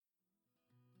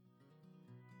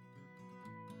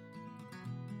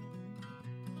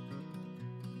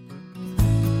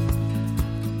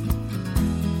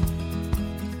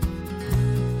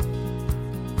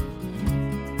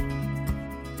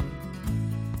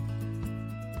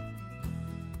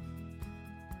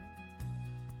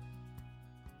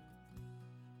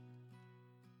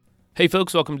Hey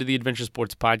folks, welcome to the Adventure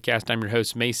Sports Podcast. I'm your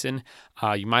host, Mason.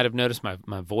 You might have noticed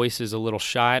my voice is a little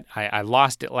shot. I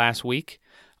lost it last week,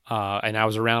 and I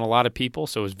was around a lot of people,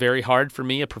 so it was very hard for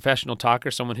me, a professional talker,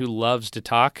 someone who loves to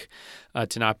talk,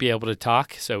 to not be able to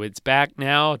talk. So it's back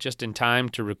now, just in time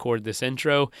to record this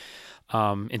intro.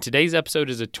 And today's episode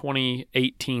is a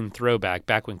 2018 throwback,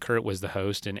 back when Kurt was the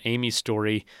host, and Amie's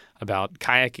story about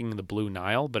kayaking the Blue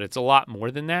Nile. But it's a lot more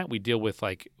than that. We deal with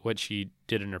like what she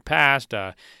did in her past,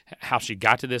 how she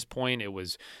got to this point. It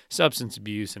was substance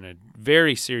abuse and a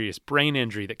very serious brain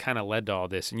injury that kind of led to all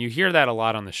this. And you hear that a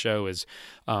lot on the show is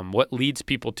what leads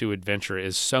people to adventure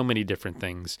is so many different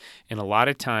things. And a lot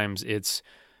of times it's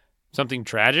something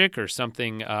tragic or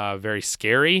something very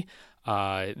scary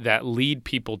that lead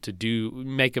people to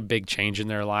make a big change in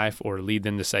their life or lead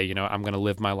them to say, you know, I'm going to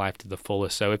live my life to the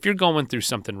fullest. So if you're going through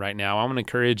something right now, I'm going to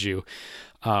encourage you.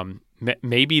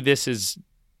 Maybe this is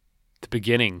the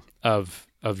beginning of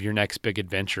your next big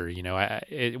adventure. You know,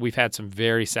 we've had some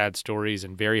very sad stories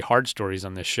and very hard stories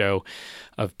on this show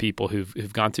of people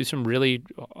who've gone through some really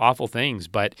awful things,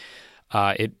 but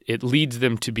it leads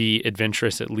them to be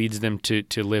adventurous. It leads them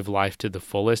to live life to the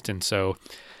fullest. And so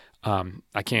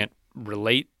I can't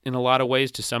relate in a lot of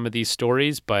ways to some of these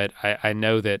stories, but I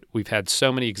know that we've had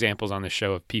so many examples on the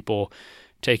show of people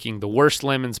taking the worst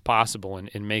lemons possible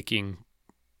and making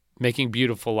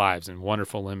beautiful lives and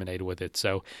wonderful lemonade with it.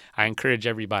 So I encourage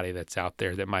everybody that's out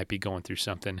there that might be going through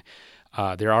something.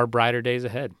 There are brighter days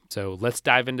ahead. So let's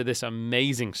dive into this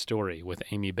amazing story with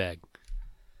Amie Begg.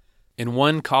 And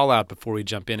one call out before we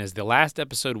jump in is the last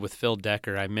episode with Phil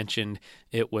Decker. I mentioned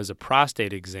it was a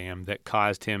prostate exam that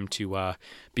caused him to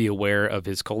be aware of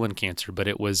his colon cancer, but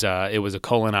it was a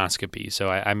colonoscopy. So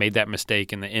I made that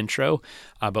mistake in the intro,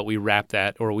 but we make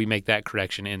that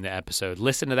correction in the episode.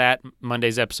 Listen to that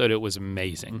Monday's episode. It was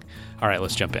amazing. All right,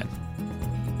 let's jump in.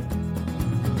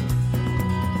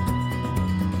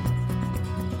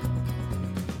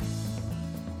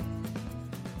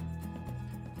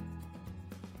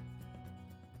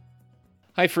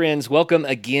 Hi, friends. Welcome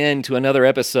again to another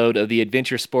episode of the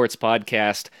Adventure Sports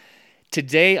Podcast.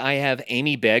 Today, I have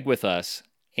Amie Begg with us,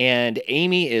 and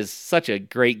Amie is such a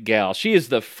great gal. She is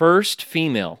the first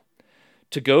female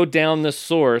to go down the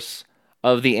source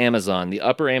of the Amazon, the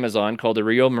upper Amazon, called the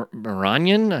Rio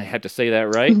Maranon. I had to say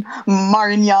that right.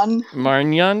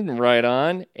 Maranon, right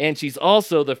on. And she's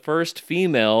also the first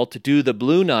female to do the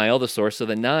Blue Nile, the source of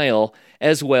the Nile,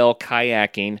 as well,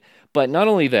 kayaking. But not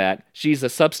only that, she's a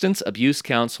substance abuse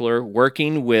counselor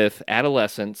working with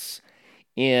adolescents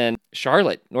in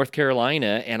Charlotte, North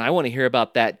Carolina, and I want to hear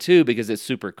about that too because it's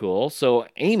super cool. So,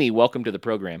 Amie, welcome to the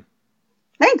program.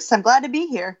 Thanks. I'm glad to be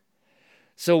here.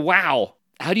 So, wow.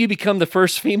 How do you become the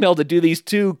first female to do these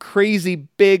two crazy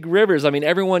big rivers? I mean,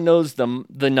 everyone knows the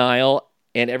Nile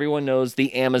and everyone knows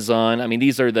the Amazon. I mean,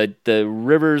 these are the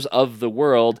rivers of the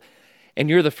world. And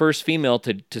you're the first female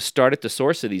to start at the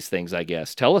source of these things, I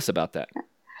guess. Tell us about that.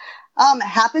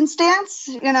 Happenstance,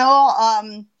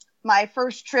 my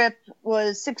first trip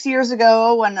was 6 years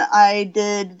ago when I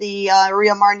did the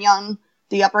Rio Maranon,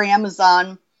 the upper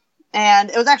Amazon. And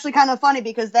it was actually kind of funny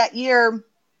because that year,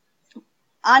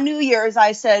 on New Year's,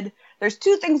 I said, there's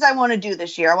two things I want to do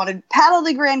this year. I want to paddle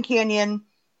the Grand Canyon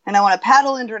and I want to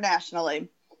paddle internationally.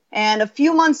 And a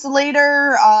few months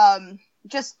later,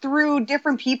 just through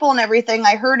different people and everything,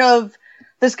 I heard of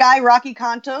this guy, Rocky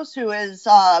Contos, who is,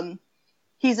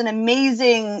 he's an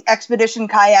amazing expedition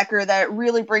kayaker that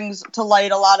really brings to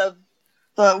light a lot of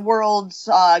the world's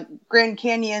Grand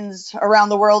Canyons around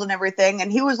the world and everything.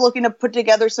 And he was looking to put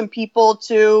together some people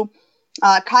to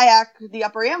kayak the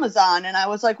upper Amazon. And I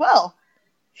was like, well,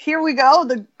 here we go.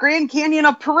 The Grand Canyon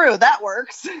of Peru. That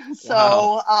works.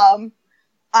 So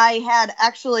I had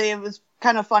actually, it was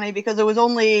kind of funny because it was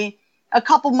only a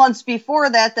couple months before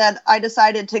that I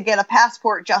decided to get a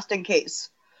passport just in case.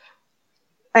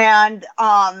 And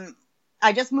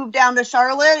I just moved down to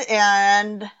Charlotte,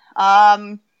 and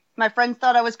my friends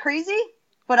thought I was crazy,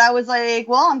 but I was like,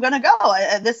 well, I'm going to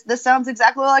go. This sounds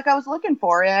exactly like I was looking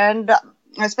for. And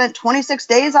I spent 26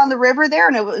 days on the river there,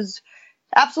 and it was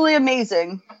absolutely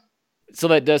amazing. So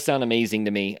that does sound amazing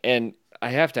to me. And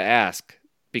I have to ask,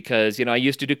 because, I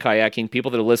used to do kayaking. People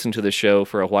that have listened to the show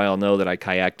for a while know that I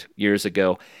kayaked years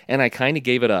ago, and I kind of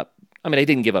gave it up. I mean, I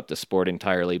didn't give up the sport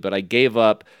entirely, but I gave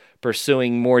up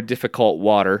pursuing more difficult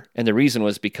water, and the reason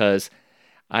was because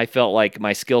I felt like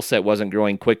my skill set wasn't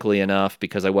growing quickly enough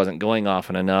because I wasn't going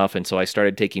often enough, and so I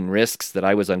started taking risks that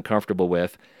I was uncomfortable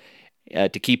with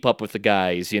to keep up with the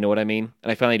guys, you know what I mean?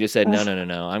 And I finally just said, no,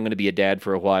 I'm going to be a dad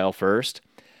for a while first.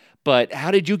 But how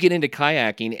did you get into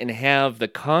kayaking and have the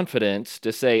confidence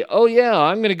to say, oh, yeah,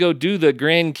 I'm going to go do the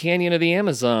Grand Canyon of the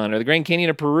Amazon or the Grand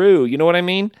Canyon of Peru? You know what I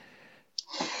mean?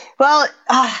 Well,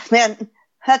 man,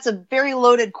 that's a very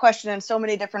loaded question in so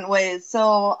many different ways.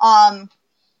 So I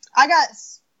got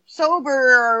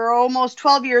sober almost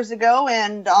 12 years ago,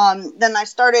 and then I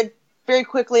started very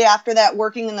quickly after that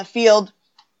working in the field.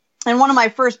 And one of my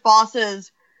first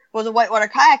bosses was a whitewater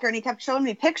kayaker, and he kept showing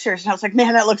me pictures, and I was like,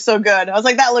 man, that looks so good. I was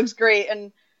like, that looks great.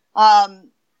 And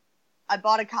I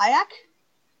bought a kayak,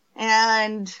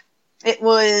 and it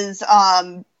was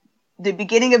the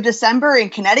beginning of December in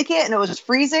Connecticut, and it was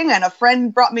freezing, and a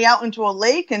friend brought me out into a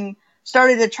lake and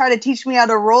started to try to teach me how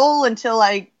to roll until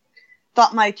I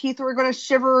thought my teeth were going to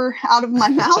shiver out of my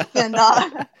mouth. And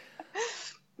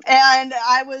and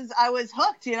I was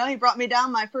hooked. He brought me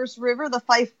down my first river, the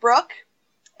Fife Brook,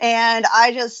 and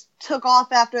I just took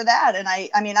off after that. And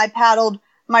I paddled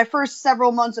my first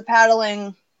several months of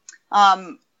paddling.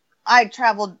 I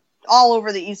traveled all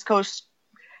over the East Coast,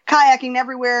 kayaking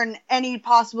everywhere and any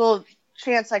possible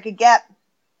chance I could get.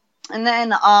 And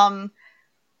then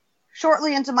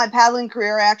shortly into my paddling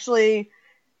career, I actually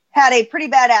had a pretty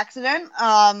bad accident.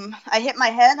 I hit my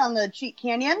head on the Cheat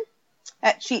Canyon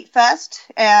at Cheat Fest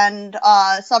and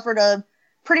suffered a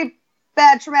pretty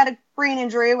bad traumatic brain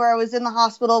injury where I was in the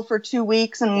hospital for 2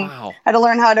 weeks and had to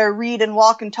learn how to read and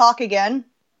walk and talk again.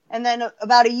 And then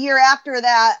about a year after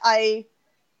that, I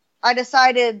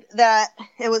decided that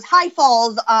it was high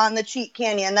falls on the Cheat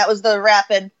Canyon. That was the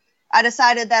rapid. I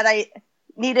decided that I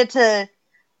needed to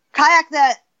kayak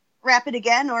that rapid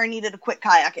again, or I needed to quit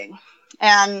kayaking.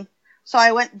 And so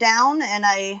I went down and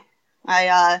I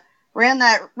ran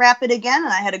that rapid again,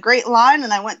 and I had a great line,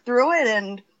 and I went through it.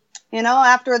 And,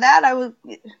 after that, I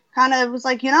was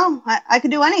like, I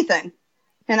could do anything.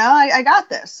 I got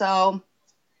this. So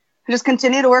I just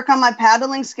continued to work on my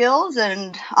paddling skills.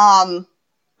 And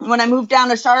when I moved down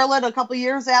to Charlotte a couple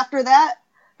years after that,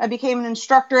 I became an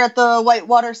instructor at the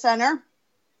Whitewater Center.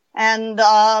 And,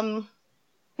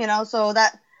 so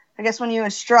that, I guess when you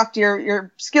instruct,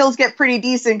 your skills get pretty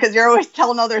decent because you're always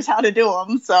telling others how to do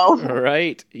them. So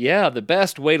right, yeah, the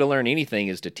best way to learn anything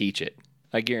is to teach it.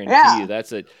 I guarantee you,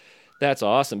 that's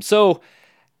awesome. So,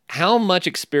 how much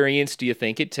experience do you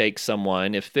think it takes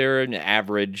someone, if they're an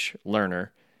average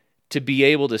learner, to be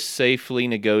able to safely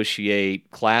negotiate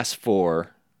Class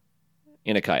 4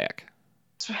 in a kayak?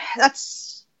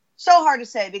 That's so hard to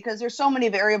say because there's so many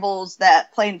variables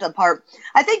that play into part.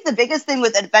 I think the biggest thing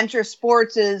with adventure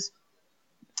sports is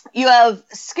you have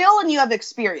skill and you have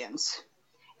experience.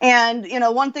 And,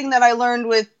 one thing that I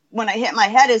learned when I hit my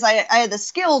head is I had the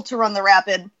skill to run the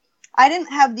rapid. I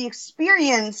didn't have the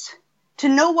experience to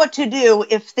know what to do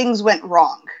if things went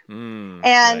wrong.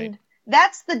 And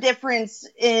that's the difference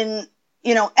in,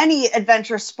 any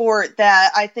adventure sport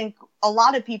that I think a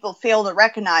lot of people fail to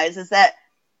recognize is that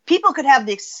people could have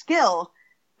the skill,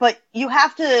 but you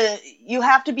have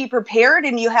to be prepared,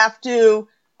 and you have to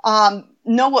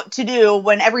know what to do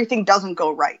when everything doesn't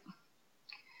go right.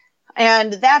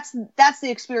 And that's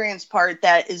the experience part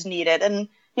that is needed. And,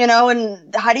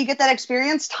 and how do you get that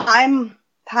experience? Time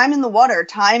in the water,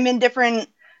 time in different,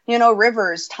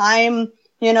 rivers, time,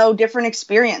 different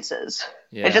experiences.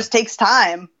 Yeah. It just takes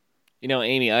time.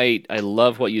 Amie, I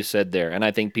love what you said there, and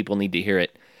I think people need to hear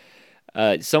it.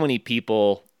 So many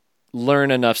people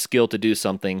learn enough skill to do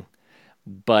something,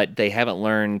 but they haven't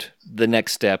learned the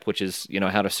next step, which is,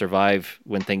 how to survive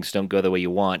when things don't go the way you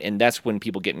want. And that's when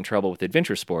people get in trouble with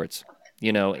adventure sports.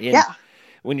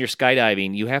 When you're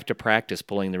skydiving, you have to practice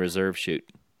pulling the reserve chute.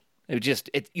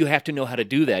 You have to know how to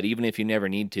do that, even if you never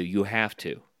need to. You have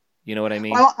to. You know what I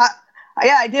mean? Well,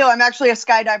 I do. I'm actually a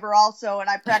skydiver also, and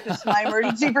I practice my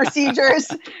emergency procedures.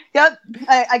 Yep.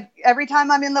 Every time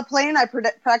I'm in the plane, I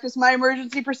practice my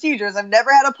emergency procedures. I've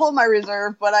never had to pull my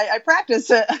reserve, but I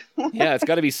practice it. Yeah, it's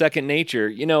got to be second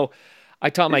nature. I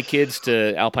taught my kids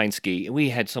to alpine ski, and we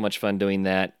had so much fun doing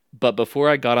that. But before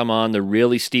I got them on the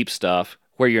really steep stuff,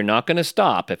 where you're not going to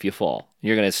stop if you fall,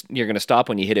 you're going to stop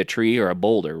when you hit a tree or a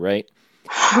boulder, right?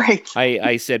 Right.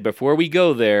 I said, before we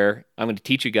go there, I'm going to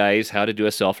teach you guys how to do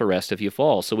a self-arrest if you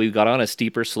fall. So we got on a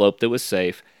steeper slope that was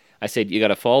safe. I said, you got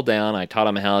to fall down. I taught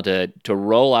them how to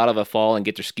roll out of a fall and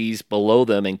get their skis below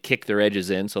them and kick their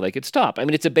edges in so they could stop. I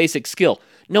mean, it's a basic skill.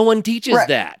 No one teaches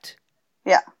that.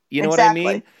 Yeah. You know what I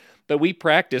mean? But we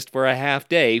practiced for a half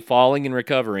day, falling and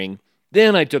recovering.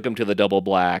 Then I took them to the double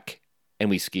black, and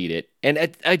we skied it. And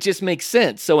it just makes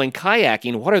sense. So in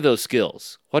kayaking, what are those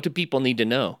skills? What do people need to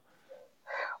know?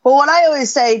 Well, what I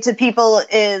always say to people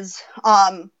is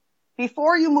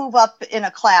before you move up in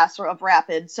a class of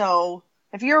rapid, so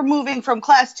if you're moving from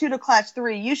class 2 to class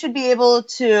 3, you should be able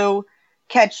to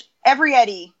catch every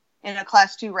eddy in a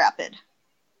class 2 rapid.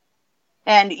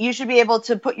 And you should be able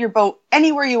to put your boat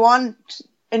anywhere you want,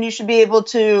 and you should be able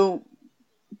to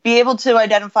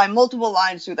identify multiple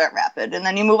lines through that rapid. And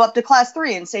then you move up to class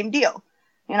 3 and same deal.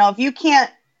 You know, if you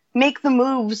can't make the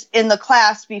moves in the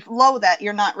class below that,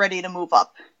 you're not ready to move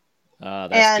up.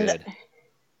 That's good.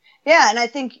 Yeah, and I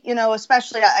think, you know,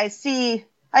 especially I see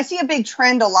a big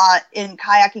trend a lot in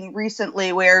kayaking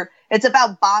recently where it's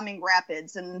about bombing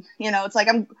rapids. And, you know, it's like,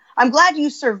 I'm glad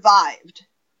you survived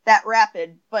that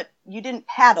rapid, but you didn't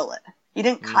paddle it. You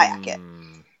didn't kayak it.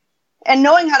 And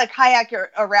knowing how to kayak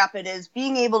a rapid is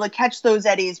being able to catch those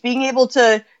eddies, being able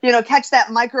to, you know, catch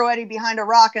that micro eddy behind a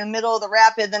rock in the middle of the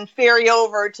rapid, then ferry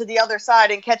over to the other side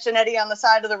and catch an eddy on the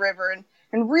side of the river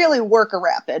and really work a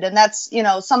rapid. And that's, you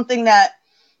know, something that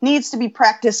needs to be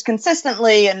practiced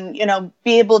consistently and, you know,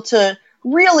 be able to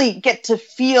really get to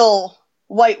feel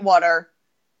whitewater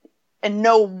and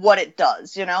know what it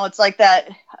does. You know, it's like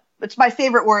that. It's my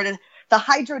favorite word, the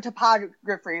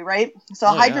hydrotopography, right? So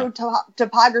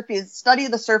hydrotopography is study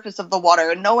of the surface of the water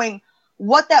and knowing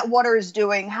what that water is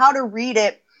doing, how to read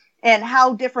it, and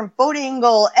how different boat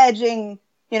angle, edging,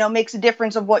 you know, makes a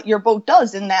difference of what your boat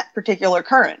does in that particular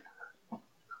current.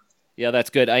 Yeah,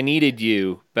 that's good. I needed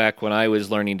you back when I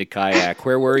was learning to kayak.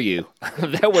 Where were you?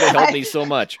 That would have helped me so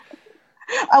much.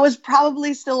 I was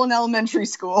probably still in elementary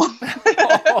school.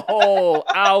 Oh,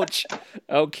 ouch.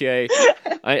 Okay.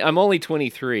 I'm only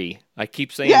 23. I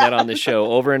keep saying that on the show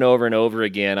over and over and over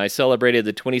again. I celebrated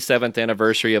the 27th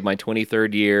anniversary of my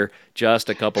 23rd year just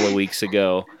a couple of weeks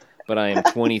ago, but I am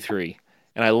 23,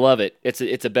 and I love it. It's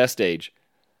a best age.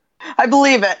 I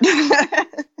believe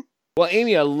it. Well,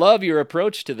 Amie, I love your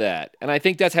approach to that, and I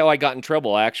think that's how I got in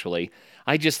trouble, actually.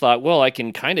 I just thought, well, I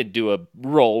can kind of do a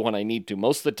roll when I need to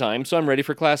most of the time, so I'm ready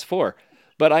for class 4.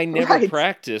 But I never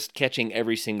practiced catching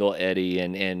every single eddy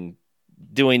and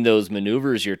doing those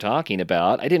maneuvers you're talking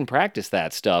about. I didn't practice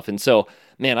that stuff. And so,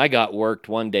 man, I got worked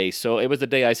one day. So it was the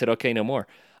day I said, okay, no more.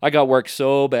 I got worked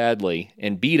so badly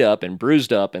and beat up and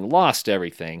bruised up and lost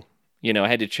everything. You know, I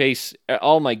had to chase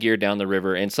all my gear down the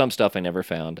river and some stuff I never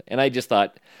found. And I just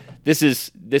thought, this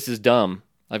is dumb.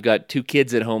 I've got 2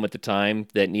 kids at home at the time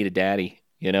that need a daddy,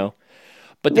 you know?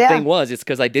 But the thing was, it's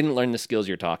because I didn't learn the skills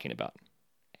you're talking about.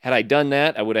 Had I done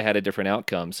that, I would have had a different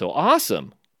outcome. So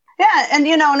awesome. Yeah, and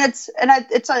you know, and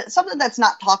it's something that's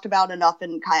not talked about enough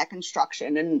in kayak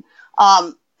instruction, and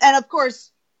of course,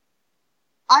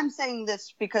 I'm saying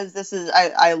this because this is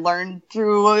I learned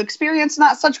through experience,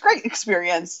 not such great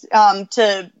experience,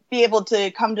 to be able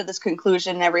to come to this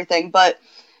conclusion and everything. But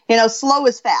you know, slow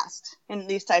is fast in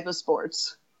these type of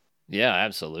sports. Yeah,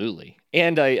 absolutely.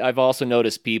 And I've also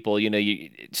noticed people, you know,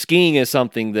 skiing is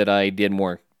something that I did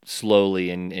more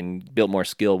slowly and built more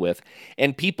skill with.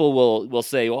 And people will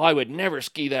say, well, I would never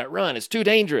ski that run. It's too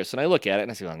dangerous. And I look at it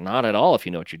and I say, well, not at all if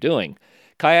you know what you're doing.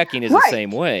 Kayaking is the same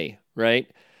way,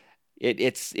 right?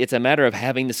 It's a matter of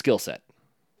having the skill set.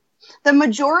 The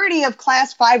majority of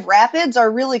class 5 rapids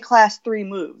are really class 3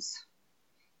 moves.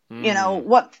 You know,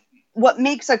 what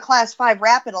makes a class 5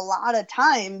 rapid a lot of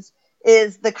times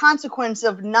is the consequence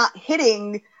of not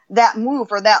hitting that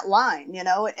move or that line, you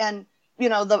know, and you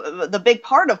know, the big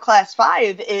part of class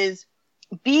 5 is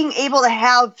being able to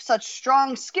have such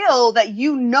strong skill that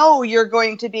you know you're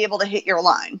going to be able to hit your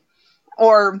line,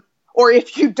 or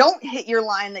if you don't hit your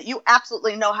line, that you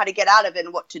absolutely know how to get out of it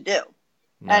and what to do.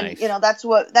 Nice. And you know, that's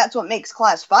what makes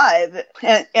class 5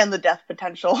 and the death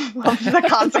potential of the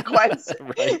consequence.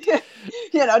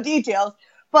 You know, details.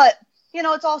 But you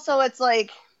know,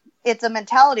 it's a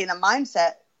mentality and a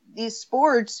mindset. These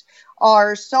sports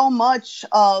are so much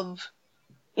of,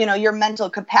 you know, your mental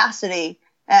capacity.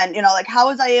 And, you know, like, how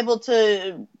was I able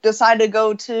to decide to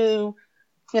go to,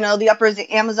 you know, the upper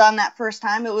Amazon that first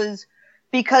time? It was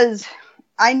because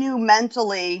I knew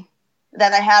mentally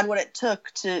that I had what it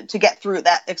took to get through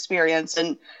that experience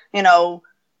and, you know,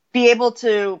 be able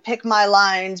to pick my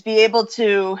lines, be able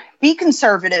to be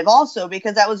conservative also,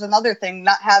 because that was another thing,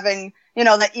 not having, you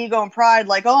know, that ego and pride,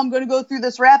 like, oh, I'm going to go through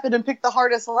this rapid and pick the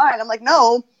hardest line. I'm like,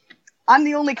 no, I'm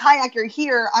the only kayaker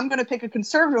here. I'm going to pick a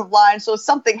conservative line. So if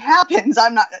something happens,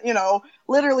 I'm not, you know,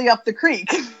 literally up the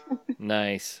creek.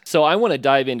 Nice. So I want to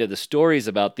dive into the stories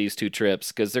about these 2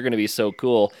 trips because they're going to be so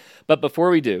cool. But before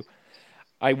we do,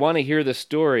 I want to hear the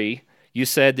story. You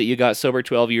said that you got sober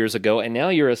 12 years ago, and now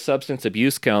you're a substance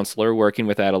abuse counselor working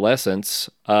with adolescents.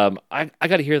 I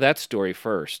got to hear that story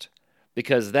first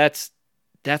because that's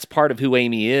part of who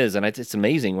Amie is, and it's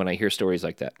amazing when I hear stories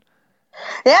like that.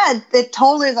 Yeah, it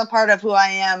totally is a part of who I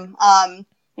am.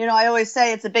 You know, I always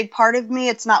say it's a big part of me.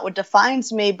 It's not what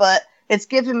defines me, but it's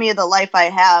given me the life I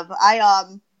have.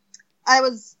 I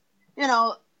was,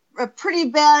 a pretty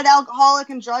bad alcoholic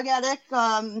and drug addict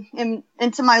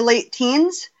into my late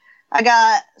teens. I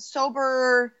got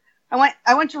sober.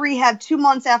 I went to rehab 2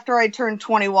 months after I turned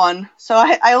 21. So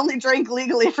I only drank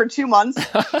legally for 2 months,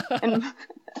 and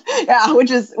yeah,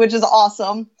 which is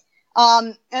awesome.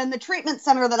 And the treatment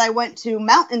center that I went to,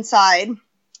 Mountainside,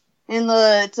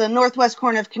 it's a northwest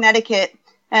corner of Connecticut,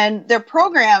 and their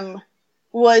program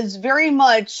was very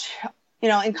much,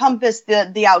 encompassed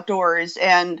the outdoors,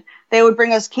 and they would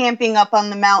bring us camping up on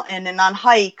the mountain and on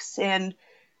hikes. And,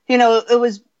 it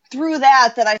was through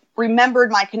that I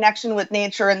remembered my connection with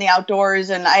nature and the outdoors.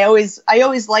 And I always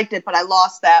liked it, but I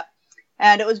lost that.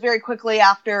 And it was very quickly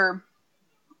after,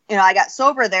 I got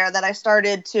sober there that I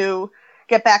started to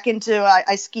get back into,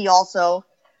 I ski also,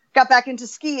 got back into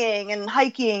skiing and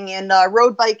hiking and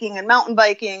road biking and mountain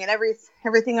biking and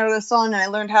everything under the sun. And I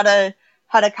learned how to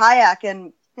kayak.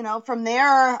 And, from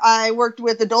there, I worked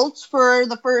with adults for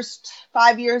the first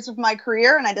 5 years of my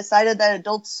career, and I decided that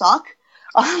adults suck.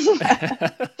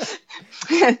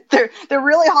 They're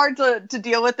really hard to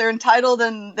deal with. They're entitled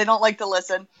and they don't like to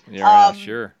listen. Yeah,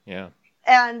 sure. Yeah.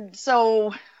 And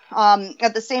so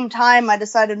at the same time, I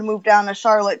decided to move down to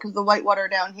Charlotte because the whitewater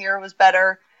down here was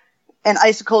better, and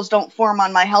icicles don't form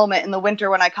on my helmet in the winter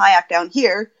when I kayak down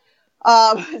here.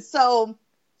 So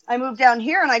I moved down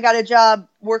here and I got a job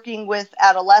working with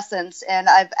adolescents, and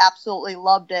I've absolutely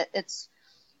loved it. It's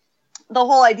the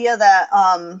whole idea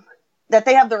that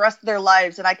they have the rest of their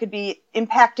lives, and I could be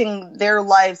impacting their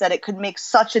lives, that it could make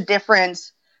such a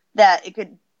difference that it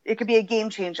could be a game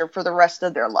changer for the rest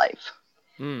of their life.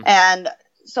 And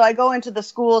so I go into the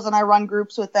schools and I run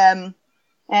groups with them,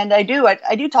 and I do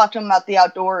talk to them about the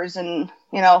outdoors. And,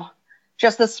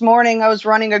 just this morning I was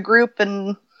running a group,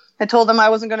 and I told them I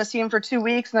wasn't going to see them for 2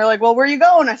 weeks. And they're like, well, where are you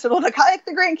going? I said, well, to kayak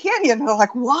the Grand Canyon. And they're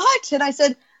like, what? And I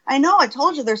said, I know, I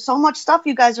told you, there's so much stuff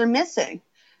you guys are missing.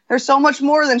 There's so much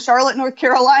more than Charlotte, North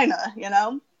Carolina,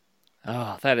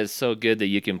 Oh, that is so good that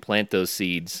you can plant those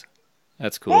seeds.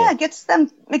 That's cool. Yeah, it gets them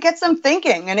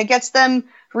thinking, and it gets them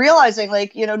realizing,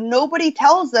 nobody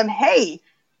tells them, hey,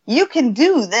 you can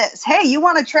do this. Hey, you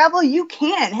want to travel? You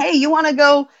can. Hey, you want to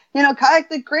go, kayak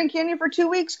the Grand Canyon for 2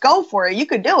 weeks? Go for it. You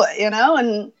could do it,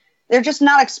 and they're just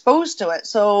not exposed to it.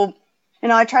 So,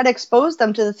 I try to expose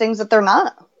them to the things that they're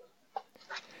not.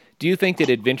 Do you think that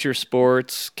adventure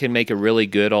sports can make a really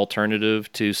good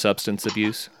alternative to substance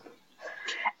abuse?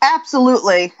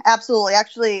 Absolutely. Absolutely.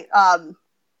 Actually,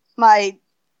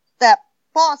 that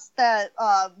boss that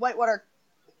whitewater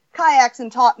kayaks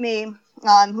and taught me,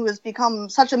 who has become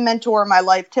such a mentor in my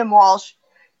life, Tim Walsh,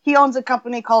 he owns a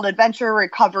company called Adventure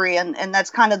Recovery, and that's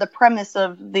kind of the premise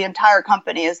of the entire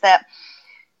company, is that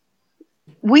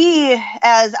we,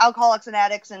 as alcoholics and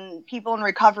addicts and people in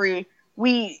recovery,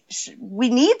 we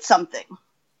need something.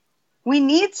 We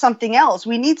need something else.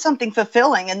 We need something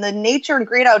fulfilling. And the nature and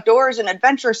great outdoors and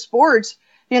adventure sports,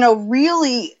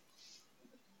 really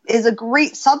is a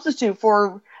great substitute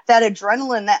for that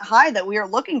adrenaline, that high that we are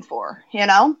looking for,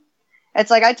 It's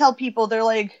like I tell people, they're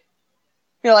like,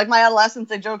 like my adolescents,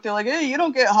 they joke, they're like, hey, you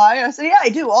don't get high. I say, yeah, I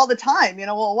do all the time.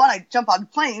 Well, one, I jump on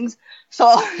planes, so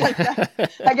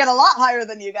I get a lot higher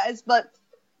than you guys. But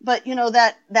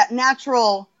that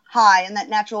natural high and that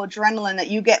natural adrenaline that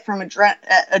you get from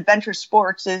adventure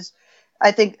sports is,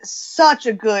 I think, such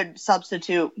a good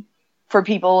substitute for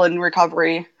people in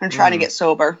recovery and trying to get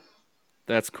sober.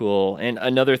 That's cool. And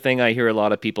another thing I hear a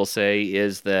lot of people say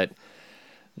is that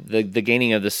the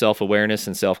gaining of the self-awareness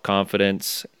and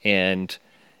self-confidence and,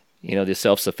 the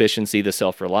self-sufficiency, the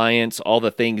self-reliance, all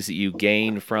the things that you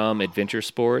gain from adventure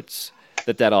sports,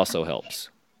 that also helps.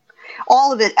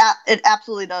 All of it, it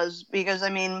absolutely does. Because,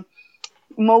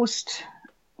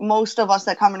 most of us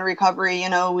that come into recovery,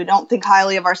 we don't think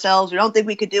highly of ourselves. We don't think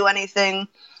we could do anything.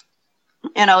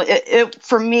 It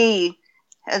for me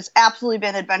has absolutely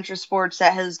been adventure sports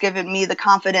that has given me the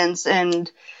confidence.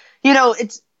 And,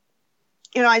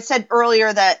 I said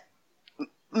earlier that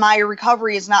my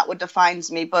recovery is not what defines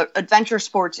me, but adventure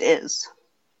sports is.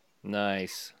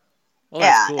 Nice. Well,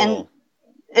 that's cool. And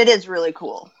it is really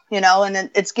cool,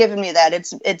 and it's given me that.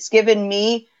 It's given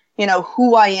me,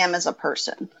 who I am as a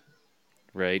person.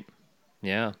 Right.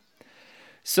 Yeah.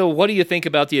 So what do you think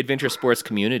about the adventure sports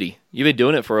community? You've been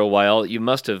doing it for a while. You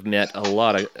must have met a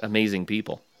lot of amazing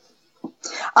people.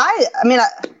 I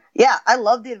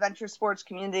love the adventure sports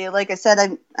community. Like I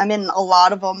said, I'm in a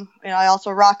lot of them. I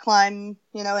also rock climb,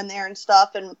 in there and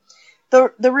stuff. And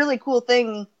the really cool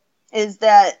thing is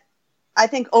that I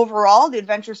think overall the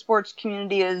adventure sports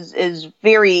community is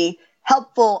very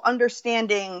helpful,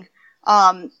 understanding,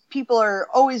 People are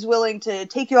always willing to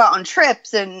take you out on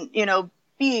trips and,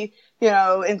 be,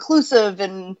 inclusive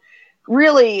and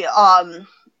really, I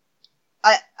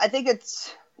think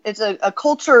it's a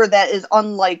culture that is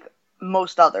unlike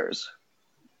most others.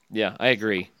 Yeah, I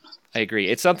agree.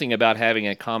 It's something about having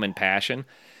a common passion,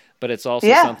 but it's also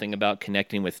something about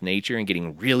connecting with nature and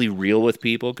getting really real with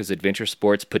people, because adventure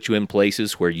sports put you in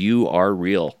places where you are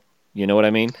real. You know what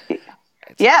I mean?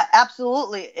 Yeah,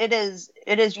 absolutely. It is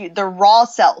the raw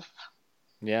self.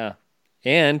 Yeah.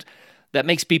 And that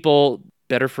makes people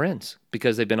better friends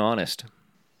because they've been honest.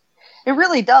 It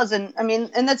really does. And I mean,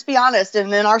 and let's be honest,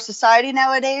 and in our society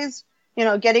nowadays,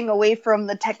 getting away from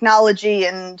the technology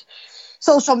and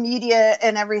social media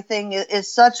and everything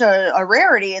is such a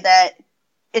rarity that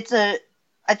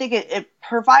I think it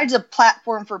provides a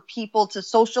platform for people to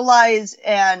socialize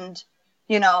and,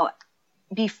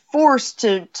 be forced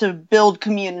to build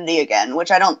community again,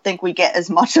 which I don't think we get as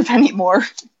much of anymore.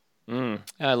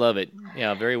 I love it.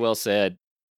 Yeah, very well said.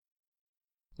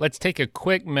 Let's take a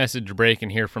quick message break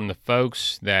and hear from the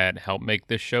folks that help make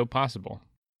this show possible.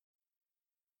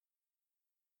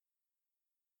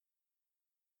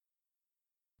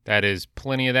 That is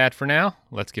plenty of that for now.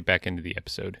 Let's get back into the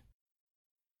episode.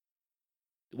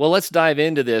 Well, let's dive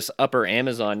into this upper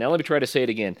Amazon. Now let me try to say it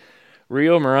again.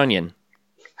 Rio Maranon.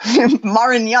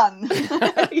 Maranon.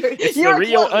 It's the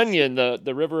Rio close. Onion,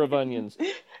 the river of onions.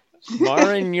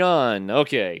 Maranon.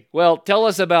 Okay. Well, tell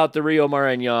us about the Rio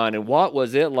Maranon and what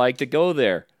was it like to go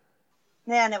there?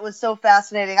 Man, it was so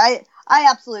fascinating. I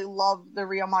absolutely loved the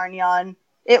Rio Maranon.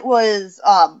 It was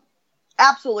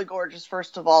absolutely gorgeous,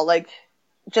 first of all. Like,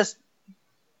 just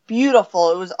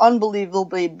beautiful. It was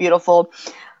unbelievably beautiful.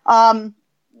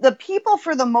 The people,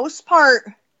 for the most part,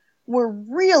 were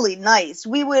really nice.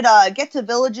 We would get to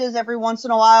villages every once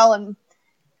in a while, and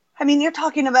I mean, you're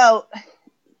talking about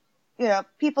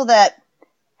people that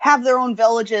have their own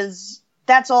villages.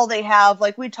 That's all they have.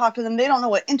 Like, we talk to them, they don't know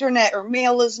what internet or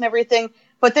mail is and everything,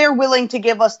 but they're willing to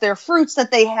give us their fruits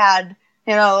that they had,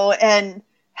 and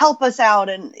help us out.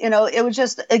 And it was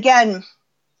just, again,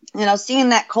 seeing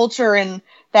that culture and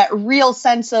that real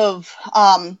sense of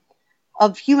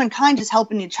humankind just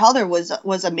helping each other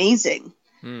was amazing.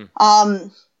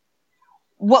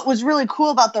 What was really cool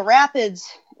about the rapids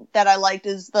that I liked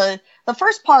is the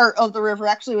first part of the river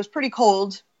actually was pretty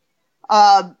cold.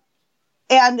 And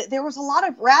there was a lot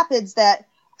of rapids that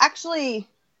actually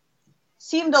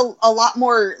seemed a lot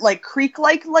more like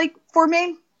creek-like for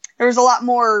me. There was a lot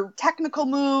more technical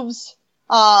moves,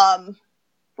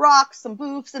 rocks, some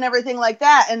boofs and everything like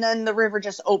that. And then the river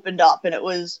just opened up and it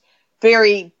was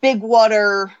very big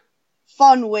water,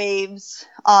 fun waves.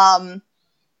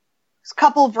 A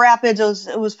couple of rapids.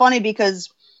 It was funny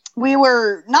because we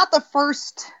were not the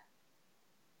first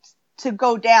to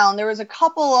go down. There was a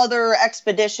couple other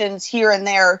expeditions here and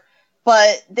there,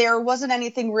 but there wasn't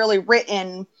anything really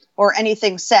written or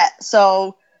anything set.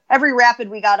 So every rapid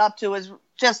we got up to was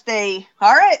just all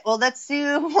right, well, let's see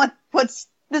what's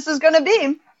this is going to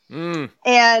be.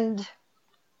 And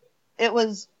it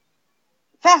was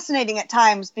fascinating at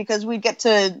times because we'd get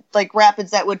to like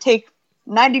rapids that would take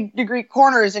 90-degree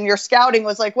corners and your scouting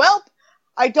was like, well,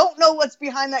 I don't know what's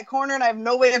behind that corner and I have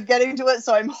no way of getting to it,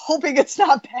 so I'm hoping it's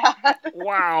not bad.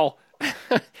 Wow.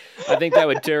 I think that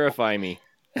would terrify me.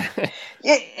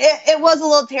 It was a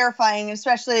little terrifying,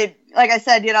 especially, like I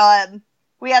said,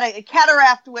 we had a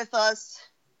cataract with us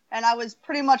and I was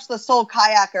pretty much the sole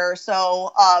kayaker.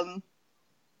 So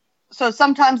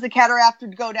sometimes the cataract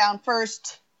would go down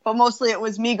first, but mostly it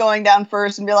was me going down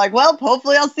first and be like, well,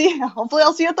 hopefully I'll see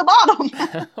you at the bottom.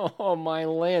 Oh, my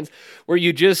lands. Were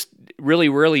you just really,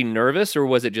 really nervous or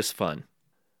was it just fun?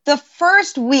 The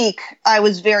first week I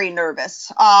was very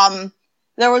nervous.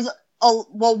 There was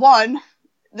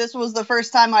this was the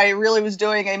first time I really was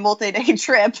doing a multi-day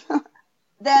trip.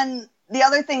 Then the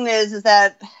other thing is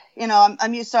that,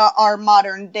 I'm used to our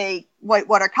modern day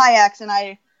whitewater kayaks, and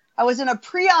I was in a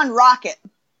Prion rocket,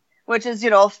 which is,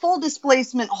 a full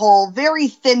displacement hull, very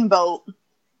thin boat,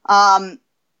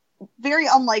 very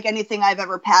unlike anything I've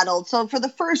ever paddled. So for the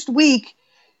first week,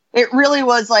 it really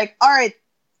was like, all right,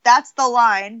 that's the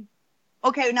line.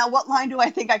 Okay, now what line do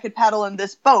I think I could paddle in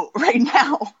this boat right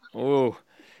now? Oh,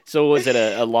 so was it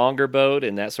a longer boat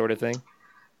and that sort of thing?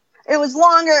 It was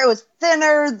longer, it was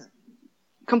thinner,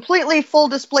 completely full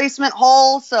displacement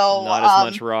hull. So not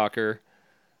as much rocker.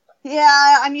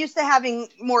 Yeah, I'm used to having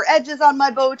more edges on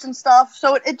my boats and stuff.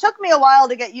 So it took me a while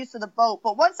to get used to the boat.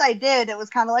 But once I did, it was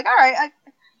kind of like, all right,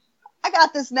 I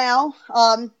got this now.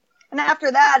 And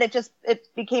after that, it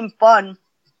became fun.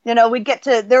 We'd get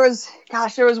to, there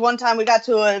was one time we got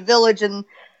to a village and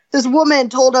this woman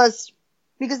told us,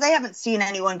 because they haven't seen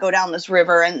anyone go down this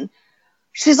river. And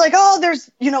she's like, oh, there's,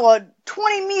 a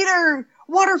 20-meter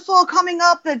waterfall coming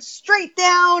up that's straight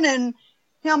down. And,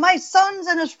 my sons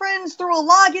and his friends threw a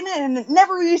log in it and it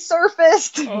never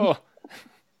resurfaced. Oh.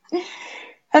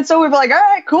 And so we were like, all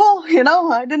right, cool.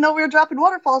 I didn't know we were dropping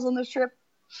waterfalls on this trip.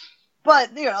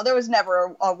 But, there was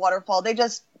never a waterfall. They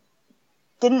just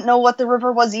didn't know what the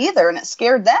river was either, and it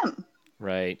scared them.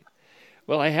 Right.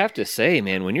 Well, I have to say,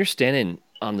 man, when you're standing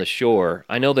on the shore,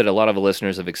 I know that a lot of the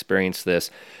listeners have experienced this.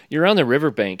 You're on the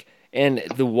riverbank, and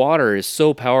the water is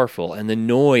so powerful, and the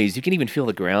noise, you can even feel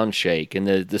the ground shake, and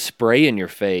the spray in your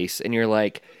face, and you're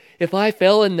like, if I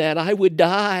fell in that, I would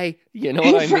die. You know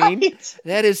what I mean?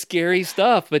 That is scary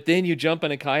stuff. But then you jump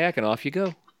in a kayak, and off you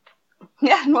go.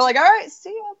 Yeah, and we're like, all right,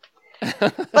 see ya.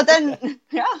 But then,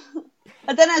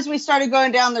 But then as we started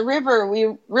going down the river,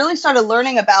 we really started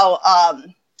learning about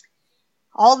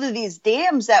all of these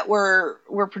dams that were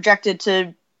projected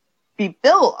to be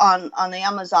built on the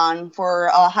Amazon for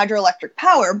hydroelectric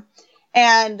power.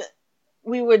 And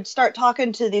we would start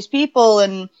talking to these people,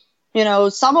 and,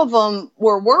 some of them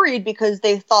were worried because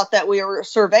they thought that we were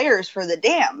surveyors for the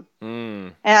dam.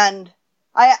 Mm. And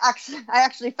I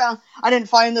actually I didn't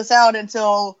find this out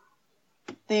until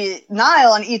the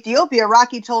Nile in Ethiopia.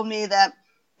 Rocky told me that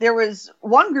there was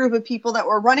one group of people that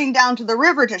were running down to the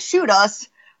river to shoot us,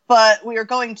 but we were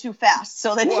going too fast,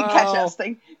 so they didn't catch us.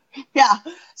 Yeah,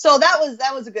 so that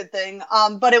was a good thing.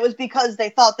 But it was because they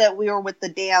thought that we were with the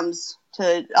dams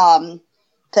to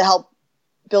help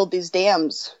build these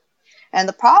dams. And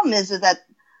the problem is that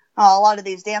a lot of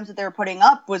these dams that they were putting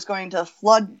up was going to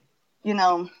flood,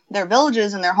 their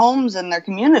villages and their homes and their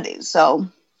communities. So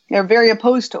they're very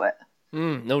opposed to it.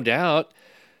 No doubt.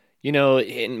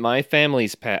 In my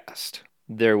family's past,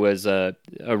 there was a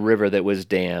river that was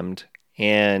dammed,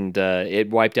 and it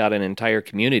wiped out an entire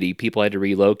community. People had to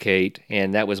relocate,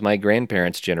 and that was my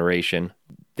grandparents' generation.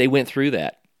 They went through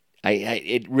that.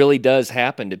 It really does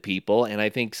happen to people, and I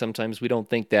think sometimes we don't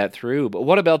think that through. But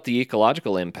what about the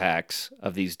ecological impacts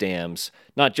of these dams?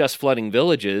 Not just flooding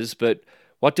villages, but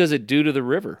what does it do to the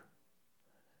river?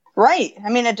 Right. I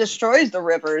mean, it destroys the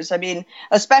rivers. I mean,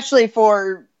 especially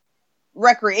for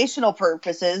recreational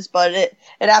purposes, but it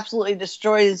absolutely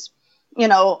destroys,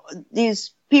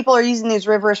 these people are using these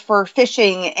rivers for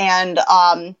fishing, and,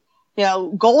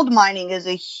 gold mining is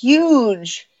a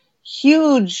huge,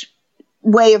 huge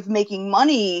way of making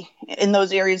money in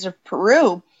those areas of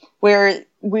Peru, where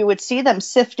we would see them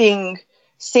sifting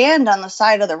sand on the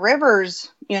side of the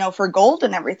rivers, for gold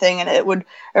and everything, and it would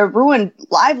ruin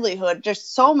livelihood.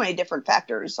 Just so many different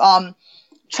factors.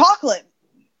 Chocolate.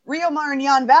 Rio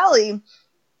Maranon Valley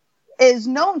is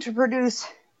known to produce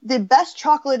the best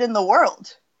chocolate in the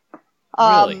world.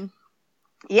 Really?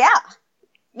 Yeah.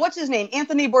 What's his name?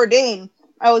 Anthony Bourdain.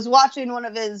 I was watching one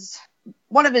of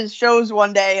his shows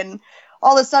one day, and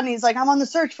all of a sudden he's like, I'm on the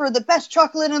search for the best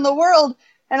chocolate in the world.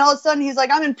 And all of a sudden he's like,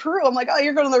 I'm in Peru. I'm like, oh,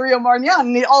 you're going to the Rio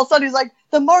Maranon. And all of a sudden he's like,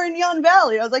 the Maranon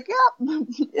Valley. I was like,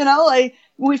 yeah,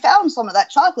 we found some of that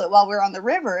chocolate while we were on the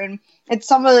river. And it's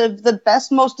some of the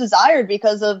best, most desired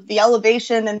because of the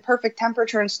elevation and perfect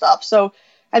temperature and stuff. So,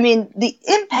 I mean, the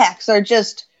impacts are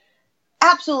just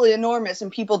absolutely enormous,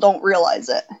 and people don't realize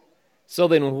it. So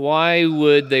then why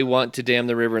would they want to dam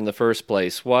the river in the first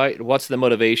place? What's the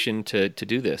motivation to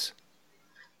do this?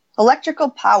 Electrical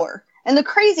power. And the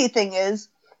crazy thing is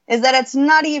that it's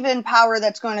not even power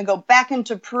that's going to go back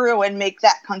into Peru and make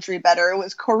that country better. It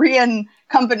was Korean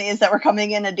companies that were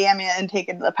coming in and damming it and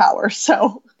taking the power.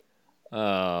 So,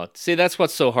 see, that's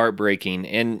what's so heartbreaking.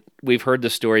 And we've heard the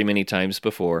story many times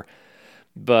before,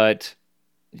 but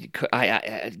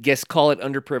I guess call it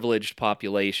underprivileged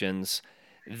populations.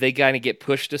 They kind of get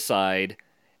pushed aside,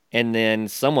 and then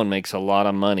someone makes a lot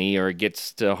of money or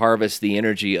gets to harvest the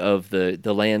energy of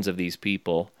the lands of these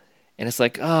people. And it's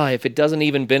like, if it doesn't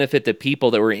even benefit the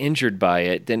people that were injured by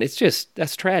it, then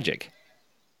that's tragic.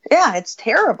 Yeah, it's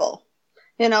terrible.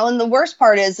 And the worst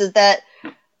part is that,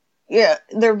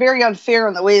 they're very unfair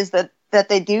in the ways that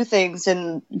they do things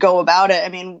and go about it. I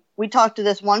mean, we talked to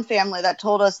this one family that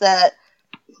told us that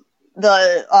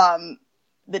the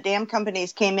dam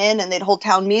companies came in and they'd hold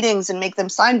town meetings and make them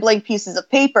sign blank pieces of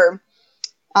paper.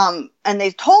 And they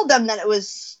told them that it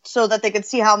was so that they could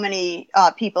see how many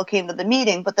people came to the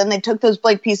meeting. But then they took those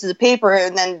blank pieces of paper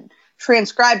and then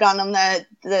transcribed on them that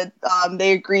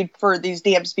they agreed for these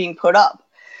dams being put up.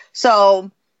 So,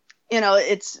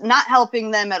 it's not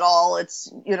helping them at all.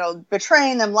 It's,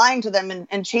 betraying them, lying to them,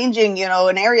 and changing,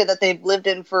 an area that they've lived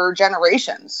in for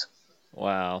generations.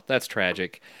 Wow, that's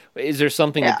tragic. Is there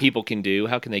something that people can do?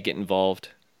 How can they get involved?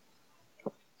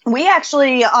 We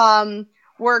actually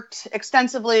worked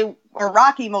extensively, or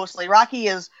Rocky mostly. Rocky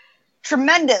is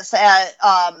tremendous at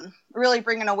really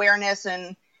bringing awareness,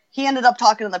 and he ended up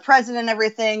talking to the president and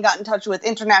everything, got in touch with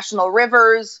international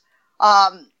rivers,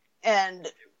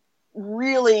 and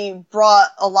really brought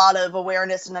a lot of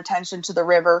awareness and attention to the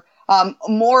river.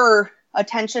 More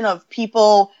attention of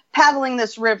people paddling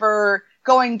this river,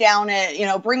 going down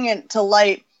it, bringing it to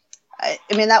light. I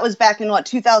mean, that was back in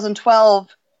 2012.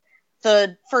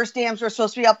 The first dams were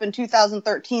supposed to be up in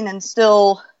 2013 and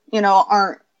still,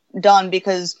 aren't done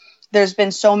because there's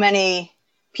been so many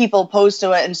people opposed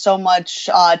to it and so much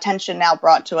attention now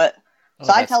brought to it.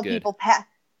 So I tell people,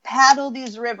 paddle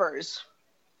these rivers.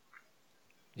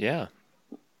 Yeah.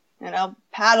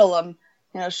 Paddle them,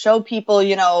 show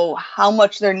people, how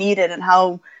much they're needed and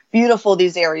how beautiful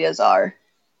these areas are.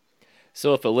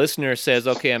 So if a listener says,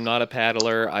 okay, I'm not a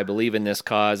paddler, I believe in this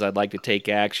cause, I'd like to take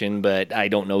action, but I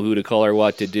don't know who to call or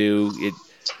what to do,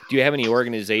 do you have any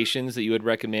organizations that you would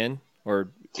recommend or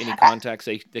any contacts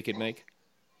they could make?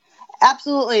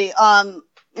 Absolutely.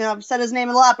 I've said his name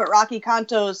a lot, but Rocky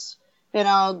Cantos,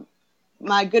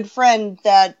 my good friend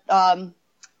that,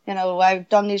 I've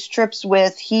done these trips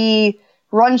with, he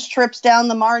runs trips down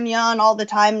the Maranon all the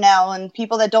time now, and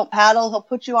people that don't paddle, he'll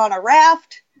put you on a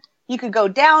raft. You could go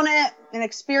down it and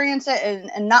experience it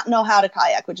and not know how to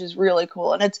kayak, which is really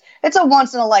cool. And it's a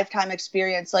once in a lifetime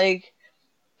experience. Like,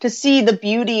 to see the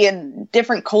beauty and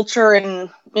different culture and,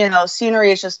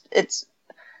 scenery is it's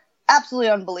absolutely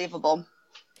unbelievable.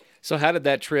 So how did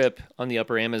that trip on the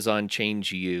Upper Amazon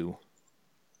change you?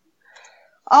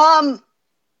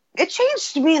 It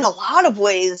changed me in a lot of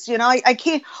ways. I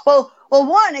can't,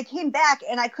 one, I came back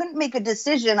and I couldn't make a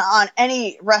decision on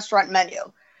any restaurant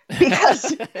menu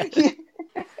because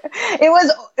it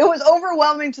was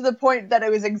overwhelming to the point that it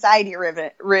was anxiety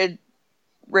ridden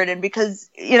because,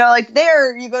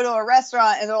 there you go to a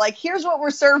restaurant and they're like, here's what we're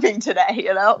serving today,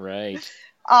 Right.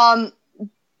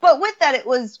 But with that, it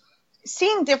was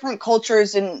seeing different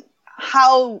cultures and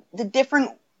how the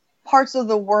different parts of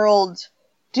the world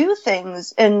do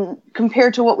things and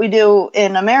compared to what we do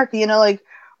in America.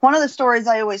 One of the stories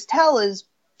I always tell is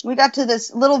we got to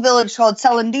this little village called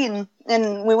Celandine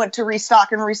and we went to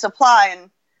restock and resupply and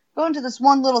go into this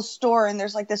one little store and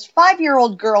there's like this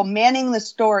 5-year-old girl manning the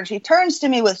store and she turns to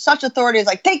me with such authority. It's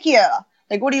like, take care.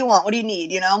 Like, what do you want? What do you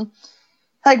need?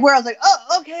 Like where I was like,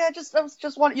 oh, okay. I just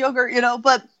want yogurt,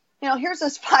 but here's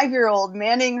this 5-year-old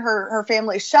manning her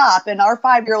family's shop and our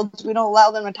 5-year-olds, we don't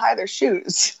allow them to tie their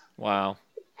shoes. Wow.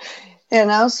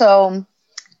 So,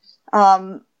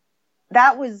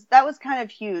 that was kind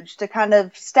of huge to kind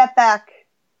of step back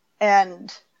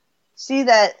and see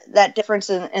that difference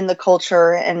in the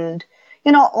culture. And,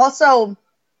 also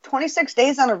 26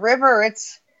 days on a river,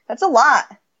 that's a lot,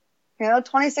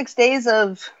 26 days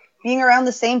of being around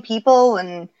the same people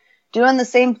and doing the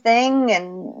same thing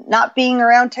and not being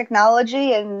around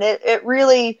technology. And it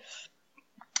really,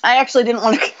 I actually didn't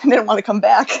want to come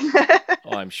back.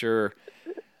 Oh, I'm sure.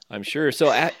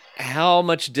 So how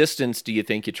much distance do you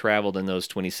think you traveled in those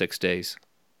 26 days?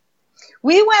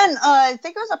 We went, I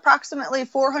think it was approximately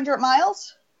 400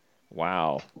 miles.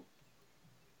 Wow.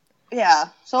 Yeah.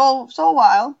 So a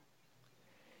while.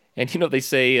 And, they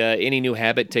say any new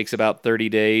habit takes about 30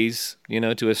 days,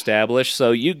 to establish.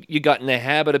 So you got in the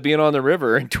habit of being on the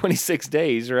river in 26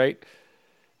 days, right?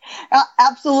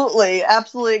 Absolutely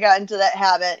got into that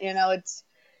habit.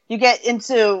 You get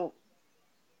into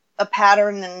a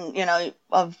pattern and,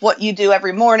 of what you do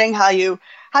every morning, how you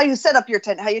set up your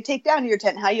tent, how you take down your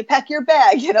tent, how you pack your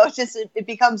bag, it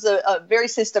becomes a very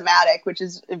systematic, which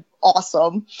is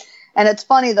awesome. And it's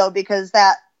funny though, because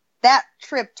that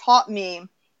trip taught me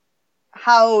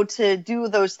how to do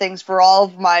those things for all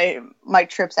of my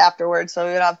trips afterwards. So,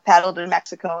 I've paddled in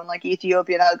Mexico and like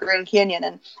Ethiopia and Grand Canyon,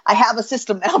 and I have a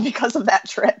system now because of that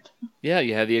trip. Yeah.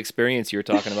 You have the experience you were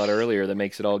talking about earlier that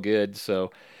makes it all good.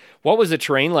 So what was the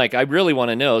terrain like? I really want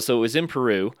to know. So it was in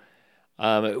Peru.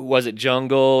 Was it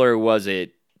jungle or was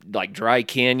it like dry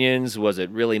canyons? Was it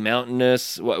really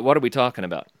mountainous? What are we talking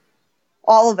about?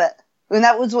 All of it. And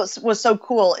that was what was so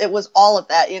cool. It was all of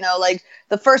that, like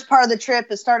the first part of the trip,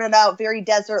 it started out very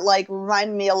desert-like,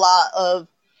 reminded me a lot of,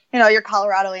 your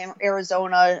Colorado and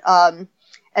Arizona.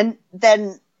 And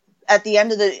then at the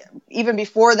end of even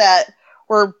before that,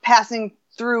 we're passing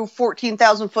through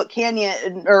 14,000 foot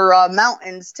canyon or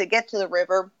mountains to get to the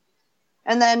river.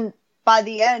 And then by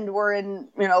the end, we're in,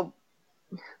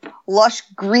 lush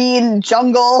green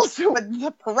jungles with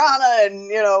the piranha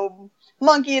and,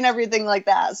 monkey and everything like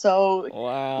that. So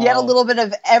wow. You had a little bit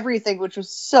of everything, which was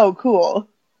so cool.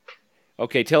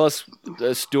 Okay, tell us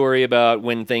a story about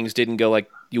when things didn't go like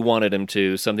you wanted them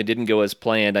to. Something didn't go as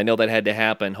planned. I know that had to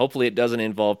happen. Hopefully it doesn't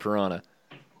involve piranha.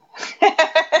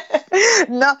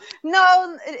 No,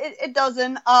 it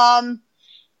doesn't.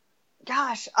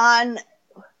 Gosh,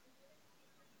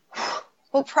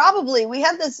 well, probably we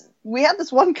had this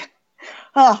one.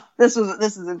 Oh, this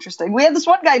is interesting. We had this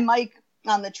one guy, Mike,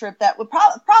 on the trip that would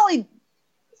probably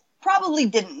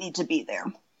didn't need to be there.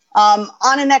 On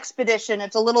an expedition,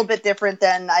 it's a little bit different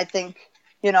than, I think,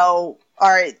 all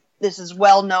right, this is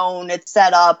well known, it's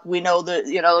set up, we know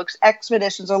that,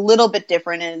 expeditions are a little bit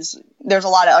different, there's a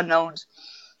lot of unknowns.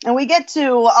 And we get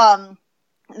to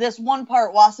this one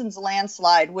part, Wasson's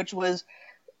landslide, which was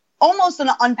almost an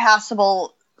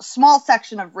unpassable small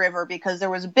section of river because there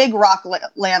was a big rock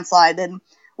landslide. And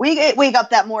we wake up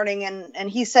that morning and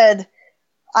he said,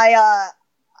 I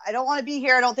don't want to be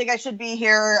here. I don't think I should be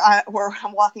here.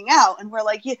 I'm walking out. And we're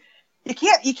like, you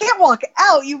can't walk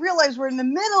out. You realize we're in the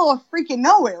middle of freaking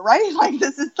nowhere, right? Like,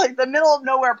 this is like the middle of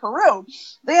nowhere, Peru.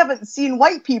 They haven't seen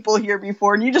white people here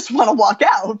before, and you just want to walk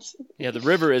out. Yeah, the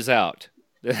river is out.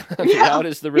 Out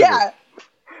is the river. Yeah,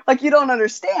 like you don't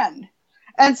understand.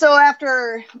 And so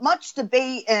after much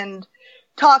debate and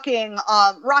talking,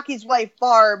 Rocky's wife,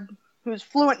 Barb, who's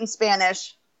fluent in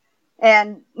Spanish,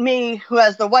 and me, who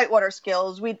has the whitewater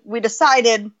skills, we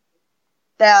decided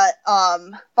that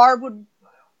Barb would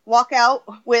walk out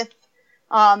with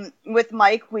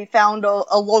Mike. We found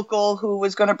a local who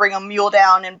was going to bring a mule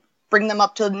down and bring them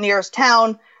up to the nearest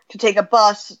town to take a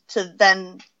bus to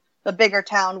then the bigger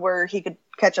town where he could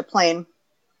catch a plane.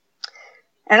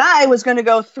 And I was going to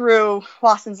go through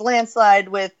Wasson's landslide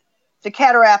with the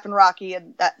cataract and Rocky,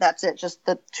 and that's it, just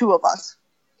the two of us.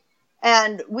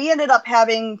 And we ended up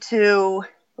having to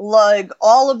lug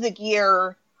all of the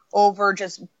gear over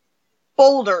just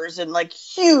boulders and like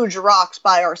huge rocks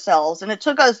by ourselves. And it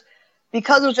took us,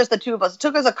 because it was just the two of us, it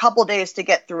took us a couple days to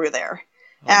get through there.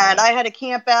 And I had to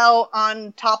camp out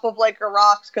on top of like a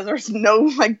rocks because there's no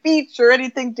like beach or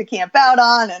anything to camp out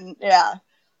on. And yeah.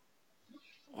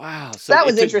 Wow. So that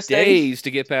was it took interesting. Days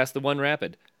to get past the one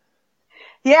rapid.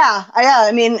 Yeah.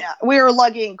 I mean, we were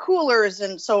lugging coolers.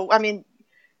 And so, I mean,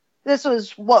 this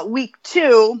was week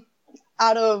 2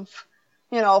 out of,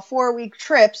 a 4-week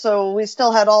trip. So we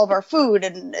still had all of our food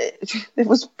and it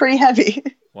was pretty heavy.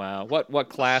 Wow. What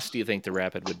class do you think the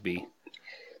rapid would be?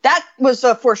 That was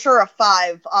for sure a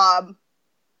 5.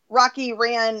 Rocky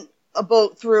ran a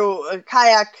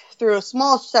kayak through a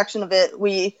small section of it.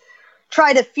 We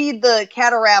tried to feed the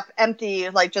cataract empty,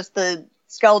 like just the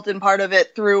skeleton part of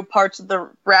it, through parts of the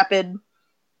rapid. And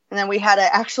then we had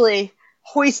to actually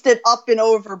hoist it up and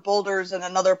over boulders in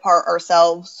another part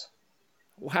ourselves.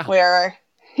 Wow.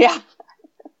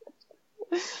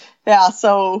 Yeah,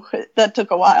 so that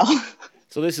took a while.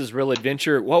 So this is real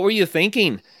adventure. What were you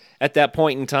thinking at that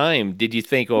point in time? Did you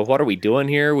think, oh, what are we doing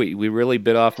here? We really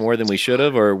bit off more than we should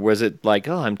have? Or was it like,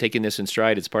 oh, I'm taking this in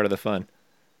stride, it's part of the fun?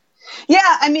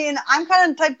 Yeah, I mean, I'm kind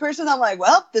of the type of person, I'm like,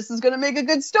 well, this is going to make a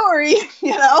good story,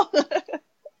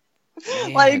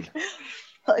 Like,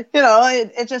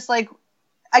 it's just like,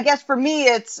 I guess for me,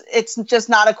 it's just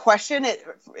not a question.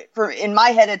 In my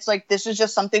head, it's like, this is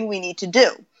just something we need to do.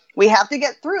 We have to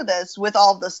get through this with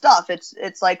all the stuff.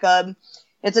 It's like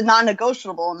it's a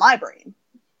non-negotiable in my brain.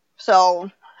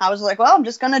 So I was like, well, I'm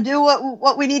just going to do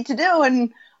what we need to do.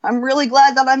 And I'm really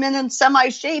glad that I'm in semi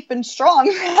shape and strong.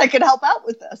 I could help out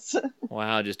with this.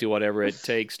 Wow. Just do whatever it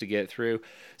takes to get through.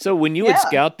 So when you would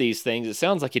scout these things, it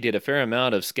sounds like you did a fair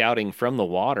amount of scouting from the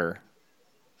water,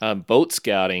 boat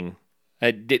scouting.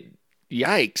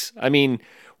 Yikes. I mean,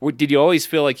 did you always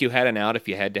feel like you had an out if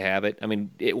you had to have it? I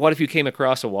mean, what if you came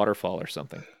across a waterfall or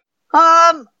something?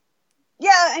 Yeah,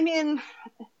 I mean,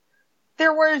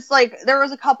 there was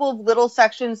a couple of little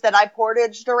sections that I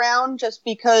portaged around just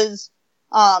because,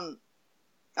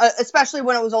 especially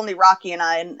when it was only Rocky and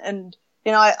I, and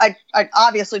I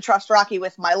obviously trust Rocky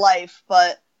with my life,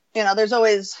 but there's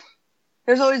always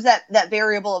that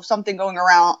variable of something going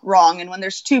around wrong. And when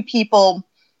there's 2 people,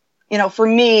 for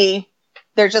me,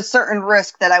 there's a certain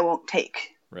risk that I won't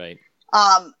take. Right.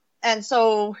 And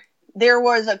so there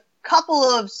was a couple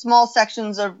of small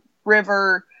sections of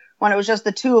river when it was just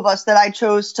the 2 of us that I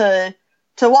chose to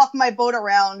walk my boat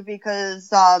around because,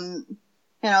 it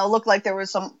looked like there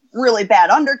was some really bad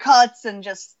undercuts and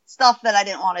just stuff that I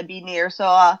didn't want to be near.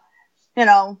 So,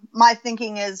 my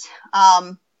thinking is,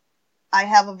 I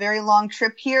have a very long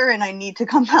trip here and I need to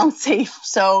come out safe.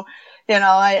 So,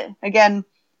 I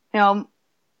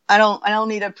don't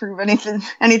need to prove anything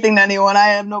to anyone. I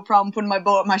have no problem putting my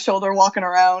boat on my shoulder, walking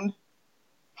around.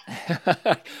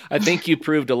 I think you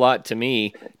proved a lot to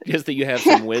me, just that you have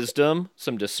some wisdom,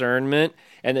 some discernment,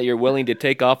 and that you're willing to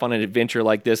take off on an adventure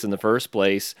like this in the first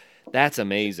place. That's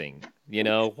amazing.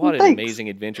 What an Thanks. amazing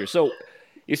adventure. So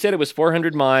you said it was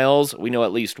 400 miles. We know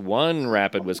at least one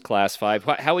rapid was class 5.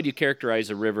 How would you characterize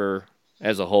the river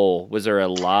as a whole? Was there a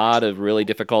lot of really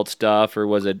difficult stuff, or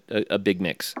was it a big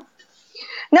mix?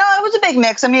 No, it was a big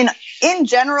mix. I mean, in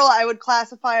general, I would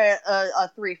classify it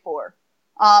a 3-4.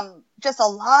 Just a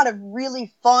lot of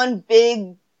really fun,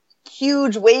 big,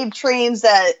 huge wave trains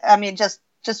that, I mean, just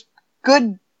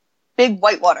good, big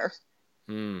whitewater.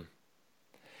 And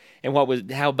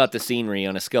how about the scenery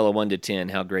on a scale of 1 to 10?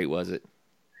 How great was it?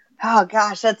 Oh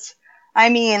gosh, it's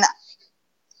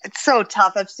so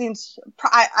tough. I've seen,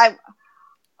 I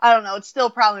don't know. It's still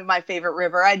probably my favorite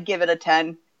river. I'd give it a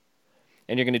 10.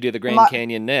 And you're going to do the Grand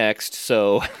Canyon next,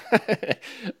 so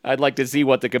I'd like to see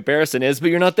what the comparison is, but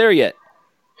you're not there yet.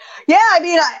 Yeah, I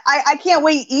mean, I can't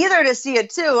wait either to see it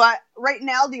too. Right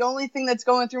now, the only thing that's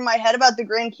going through my head about the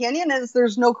Grand Canyon is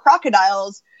there's no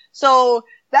crocodiles, so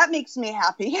that makes me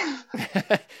happy.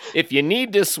 If you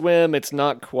need to swim, it's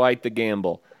not quite the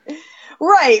gamble.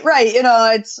 Right.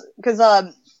 It's because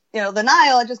the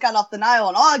Nile. I just got off the Nile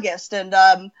in August, and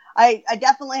I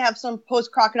definitely have some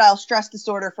post-crocodile stress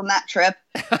disorder from that trip.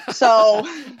 So,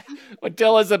 well,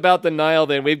 tell us about the Nile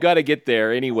then. We've got to get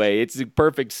there anyway. It's a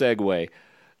perfect segue.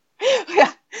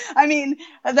 Yeah, I mean,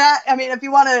 if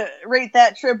you want to rate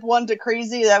that trip 1 to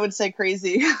crazy, I would say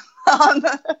crazy.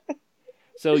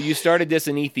 So you started this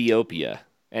in Ethiopia,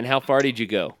 and how far did you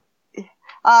go?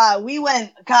 We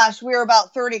were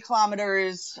about 30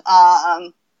 kilometers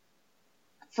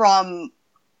from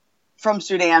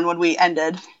Sudan when we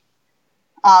ended,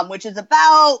 which is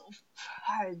about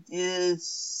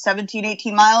 17,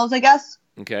 18 miles, I guess.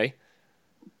 Okay.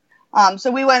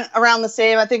 So we went around the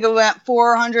same. I think it went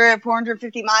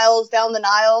 450 miles down the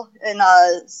Nile in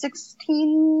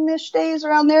 16-ish days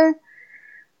around there.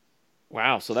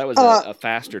 Wow, so that was a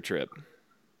faster trip.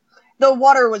 The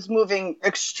water was moving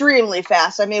extremely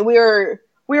fast. I mean, we were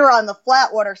on the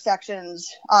flat water sections,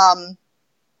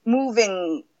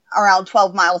 moving around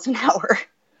 12 miles an hour.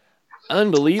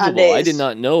 Unbelievable. I did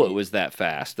not know it was that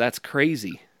fast. That's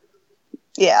crazy.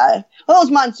 Yeah. Well, it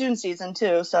was monsoon season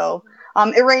too, so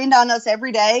it rained on us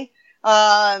every day.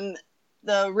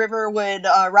 The river would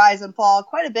rise and fall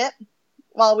quite a bit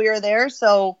while we were there,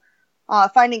 so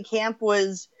finding camp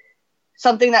was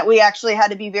something that we actually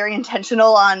had to be very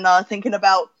intentional on thinking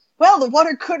about. Well, the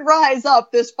water could rise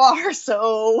up this far,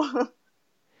 so...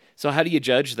 So how do you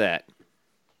judge that?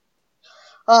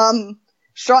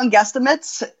 Strong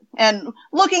guesstimates and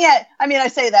looking at, I mean, I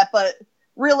say that, but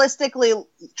realistically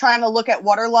trying to look at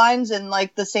water lines and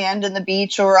like the sand and the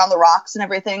beach or on the rocks and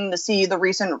everything to see the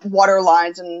recent water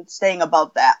lines and staying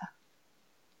above that.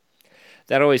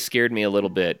 That always scared me a little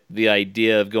bit. The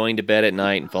idea of going to bed at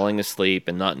night and falling asleep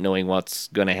and not knowing what's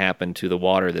going to happen to the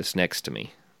water that's next to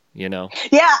me, Yeah,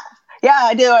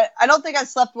 I do. I don't think I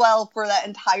slept well for that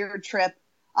entire trip.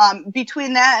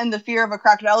 Between that and the fear of a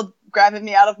crocodile grabbing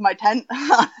me out of my tent.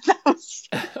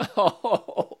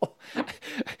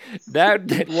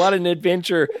 What an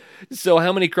adventure. So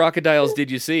how many crocodiles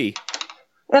did you see?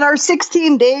 In our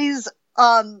 16 days,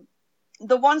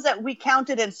 the ones that we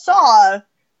counted and saw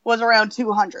was around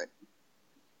 200.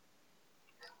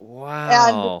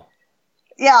 Wow.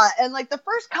 And like the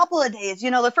first couple of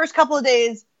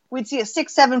days, we'd see a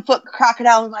 6-7 foot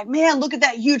crocodile and like, man, look at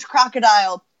that huge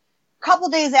crocodile. A couple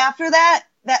days after that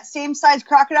same size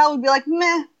crocodile would be like,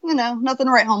 meh, nothing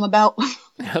to write home about.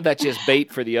 That's just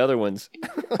bait for the other ones.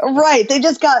 Right. They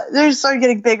just started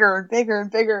getting bigger and bigger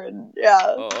and bigger. And yeah.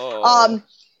 Oh.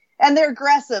 And they're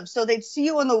aggressive. So they'd see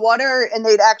you in the water and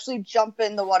they'd actually jump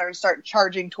in the water and start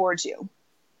charging towards you.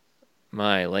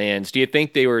 My lands. Do you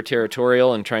think they were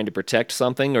territorial and trying to protect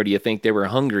something, or do you think they were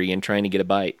hungry and trying to get a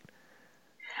bite?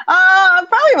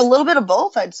 Probably a little bit of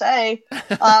both, I'd say.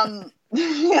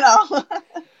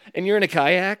 And you're in a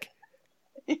kayak?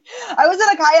 I was in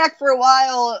a kayak for a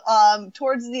while,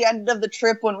 towards the end of the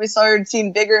trip when we started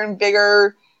seeing bigger and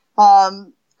bigger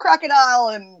crocodile,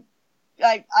 and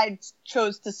I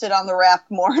chose to sit on the raft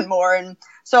more and more. And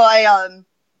so I'm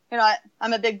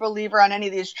a big believer on any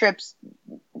of these trips.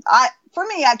 For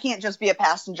me, I can't just be a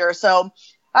passenger. So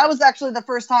I was actually the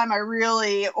first time I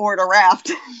really oared a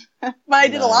raft, but I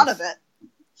did a lot of it.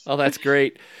 Oh, that's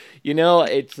great.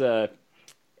 It's a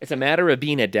matter of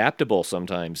being adaptable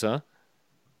sometimes, huh?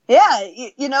 Yeah,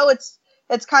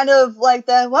 it's kind of like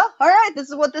that. Well, all right, this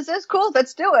is what this is. Cool,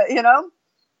 let's do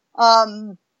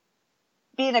it.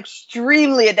 Being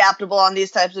extremely adaptable on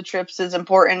these types of trips is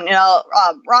important.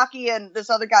 Rocky and this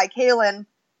other guy, Kalen,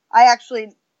 I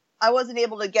actually I wasn't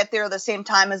able to get there the same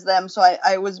time as them, so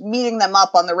I was meeting them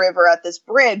up on the river at this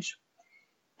bridge.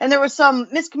 And there was some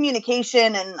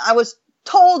miscommunication, and I was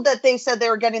told that they said they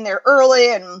were getting there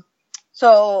early, and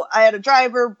so I had a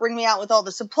driver bring me out with all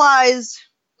the supplies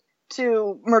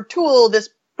to Mertul, this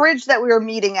bridge that we were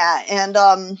meeting at. And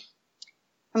I'm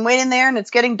waiting there, and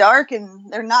it's getting dark,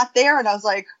 and they're not there. And I was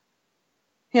like,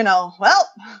 well,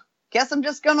 guess I'm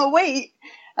just going to wait.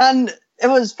 And it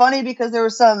was funny because there were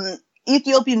some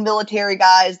Ethiopian military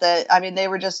guys that, they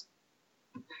were just,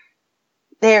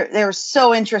 they were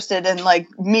so interested in like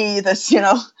me, this,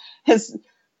 his,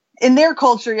 in their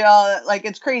culture, like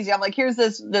it's crazy. I'm like, here's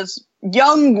this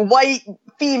young white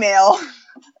female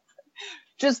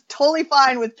just totally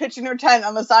fine with pitching her tent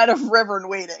on the side of a river and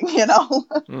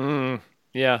waiting,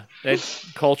 Yeah,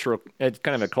 it's cultural. It's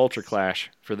kind of a culture clash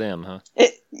for them, huh?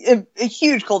 A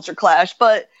huge culture clash,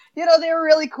 but they were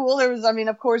really cool. There was,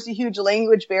 of course, a huge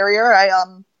language barrier.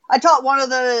 I taught one of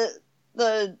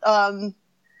the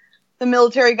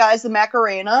military guys the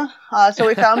Macarena, so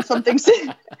we found some things.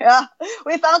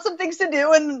 We found some things to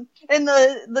do in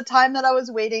the time that I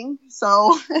was waiting.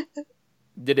 So,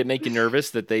 did it make you nervous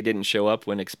that they didn't show up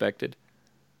when expected?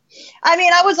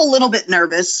 I was a little bit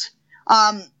nervous.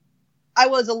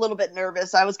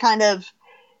 I was kind of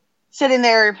sitting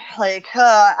there like,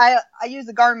 I use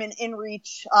the Garmin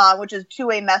InReach, which is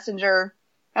two-way messenger,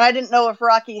 and I didn't know if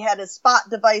Rocky had his spot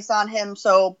device on him,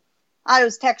 so I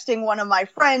was texting one of my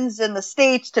friends in the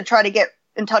States to try to get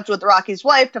in touch with Rocky's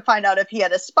wife to find out if he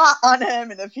had a spot on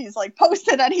him and if he's like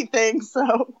posted anything.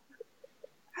 So,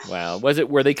 wow,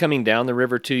 were they coming down the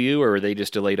river to you, or were they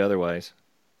just delayed otherwise?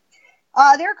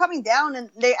 They were coming down, and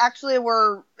they actually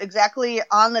were exactly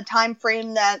on the time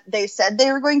frame that they said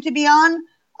they were going to be on.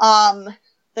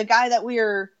 The guy that we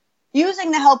were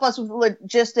using to help us with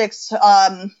logistics,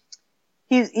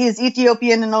 he's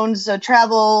Ethiopian and owns a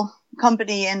travel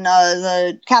company in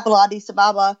the capital Addis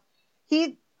Ababa.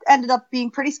 He ended up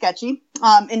being pretty sketchy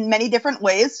in many different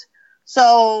ways.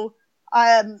 So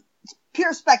it's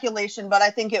pure speculation, but I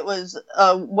think it was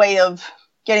a way of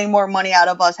getting more money out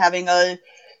of us having a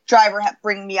driver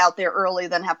bring me out there early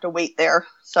than have to wait there.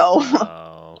 So,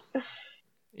 oh,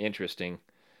 interesting.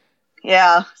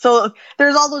 Yeah. So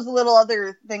there's all those little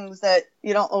other things that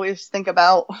you don't always think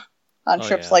about on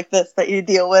trips like this that you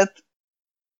deal with.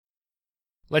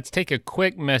 Let's take a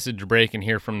quick message break and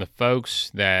hear from the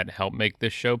folks that help make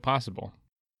this show possible.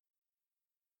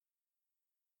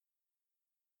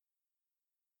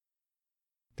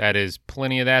 That is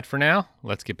plenty of that for now.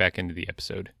 Let's get back into the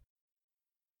episode.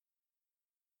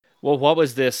 Well, what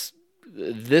was this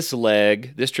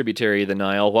tributary of the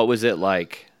Nile, what was it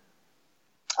like?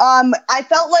 I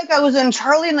felt like I was in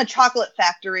Charlie and the Chocolate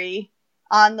Factory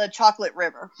on the Chocolate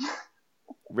River.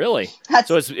 Really?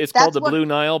 So it's called the Blue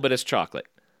Nile, but it's chocolate.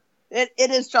 It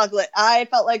is chocolate. I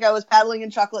felt like I was paddling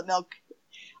in chocolate milk.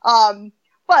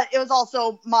 But it was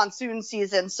also monsoon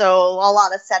season, so a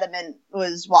lot of sediment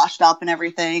was washed up and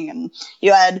everything. And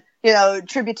you had,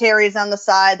 tributaries on the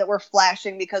side that were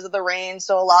flashing because of the rain.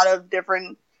 So a lot of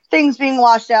different things being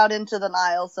washed out into the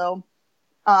Nile. So,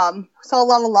 saw a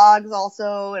lot of logs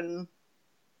also.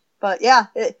 But yeah,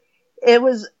 it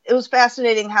was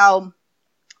fascinating how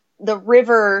the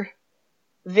river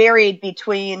varied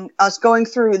between us going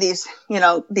through these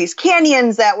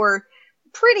canyons that were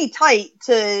pretty tight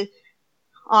to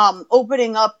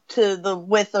opening up to the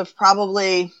width of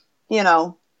probably,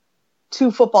 2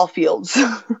 football fields.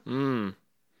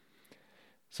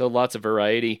 So lots of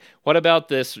variety. What about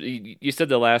this? You said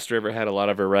the last river had a lot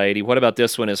of variety. What about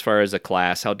this one as far as a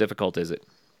class? How difficult is it?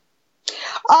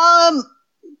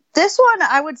 This one,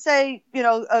 I would say,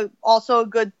 also a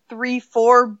good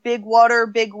 3-4 big water,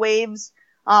 big waves,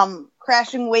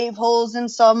 crashing wave holes in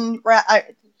some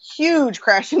huge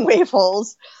crashing wave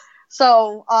holes.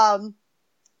 So,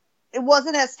 it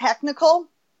wasn't as technical.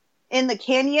 In the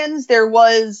canyons, there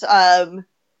was an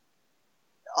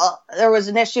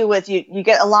issue with you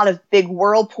get a lot of big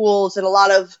whirlpools and a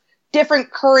lot of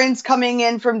different currents coming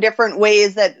in from different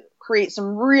ways that create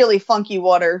some really funky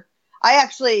water.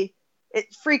 It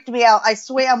freaked me out. I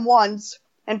swam once,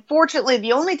 and fortunately,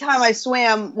 the only time I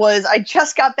swam was I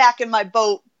just got back in my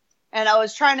boat, and I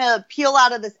was trying to peel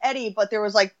out of this eddy, but there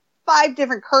was like 5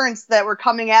 different currents that were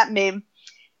coming at me,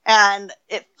 and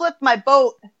it flipped my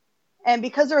boat. And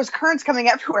because there was currents coming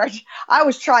everywhere, I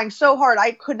was trying so hard,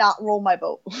 I could not roll my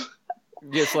boat.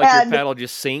 It's like your paddle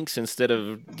just sinks instead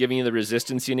of giving you the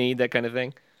resistance you need, that kind of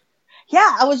thing?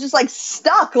 Yeah, I was just like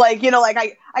stuck, I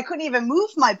couldn't even move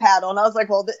my paddle. And I was like,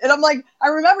 and I'm like, I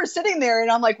remember sitting there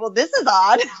and I'm like, well, this is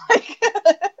odd.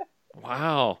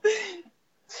 Wow.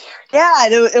 Yeah,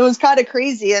 it was kind of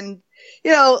crazy. And,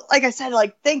 like I said,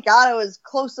 like, thank God I was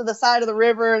close to the side of the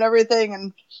river and everything.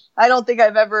 And I don't think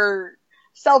I've ever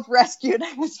self-rescued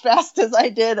as fast as I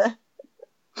did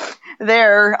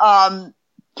there.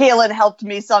 Kaylin helped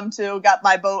me some too, got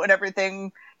my boat and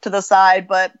everything to the side.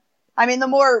 But I mean, the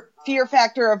more fear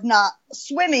factor of not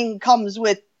swimming comes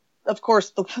with, of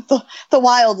course, the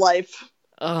wildlife.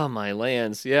 Oh, my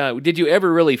lands. Yeah. Did you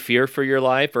ever really fear for your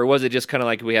life, or was it just kind of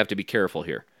like, we have to be careful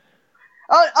here?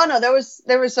 Oh no, there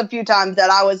was a few times that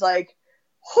I was like,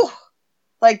 whew.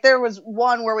 Like, there was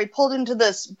one where we pulled into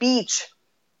this beach,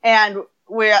 and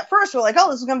at first we're like, oh,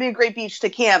 this is going to be a great beach to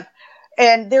camp.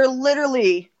 And there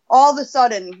literally, all of a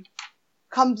sudden,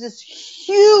 comes this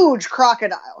huge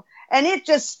crocodile. And it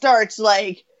just starts,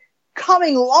 like,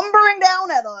 coming lumbering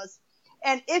down at us.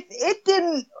 And if it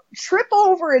didn't trip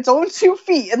over its own 2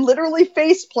 feet and literally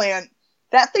face plant,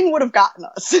 that thing would have gotten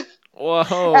us.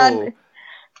 Whoa. And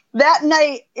that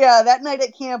night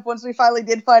at camp, once we finally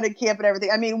did find a camp and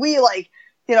everything, I mean, we, like,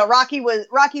 Rocky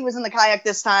was in the kayak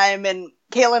this time, and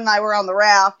Kayla and I were on the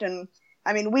raft, and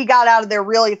I mean, we got out of there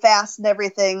really fast and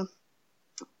everything.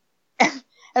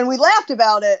 And we laughed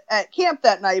about it at camp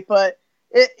that night, but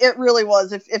it really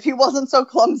was. If he wasn't so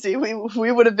clumsy, we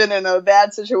would have been in a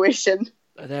bad situation.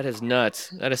 That is nuts.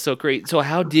 That is so great. So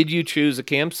how did you choose a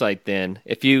campsite then,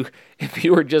 if you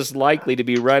were just likely to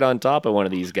be right on top of one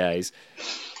of these guys?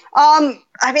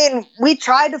 I mean, we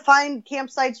tried to find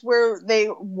campsites where they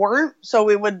weren't, so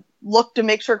we would look to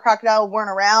make sure crocodile weren't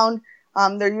around.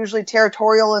 They're usually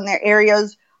territorial in their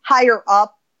areas, higher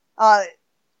up.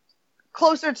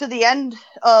 Closer to the end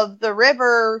of the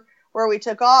river where we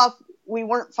took off, we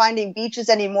weren't finding beaches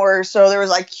anymore, so there was,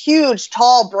 like, huge,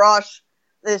 tall brush,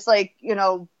 this, like,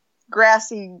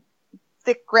 grassy,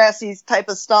 thick grassy type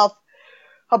of stuff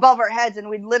above our heads, and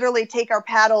we'd literally take our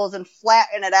paddles and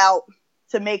flatten it out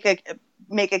to make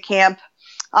a camp.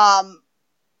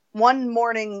 One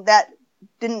morning that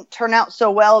didn't turn out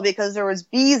so well because there was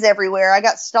bees everywhere. I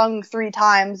got stung 3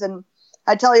 times, and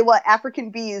I tell you what,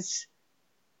 African bees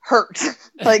hurt.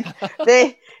 Like,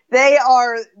 they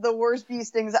are the worst bee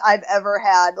stings I've ever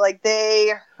had. Like,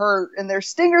 they hurt, and their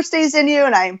stinger stays in you,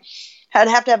 and I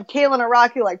have to have Kaylin or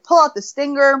Rocky, like, pull out the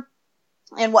stinger.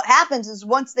 And what happens is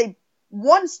once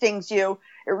one stings you,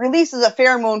 it releases a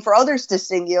pheromone for others to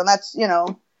sting you, and that's,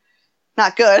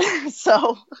 not good.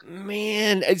 So,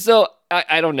 man, so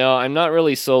I don't know. I'm not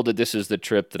really sold that this is the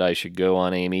trip that I should go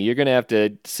on, Amie. You're going to have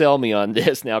to sell me on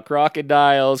this now.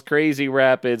 Crocodiles, crazy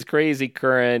rapids, crazy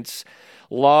currents,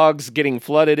 logs getting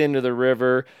flooded into the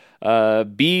river,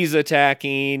 bees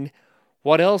attacking.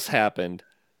 What else happened?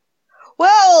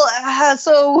 Well,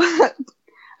 so,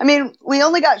 I mean, we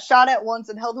only got shot at once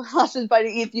and held hostage by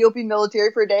the Ethiopian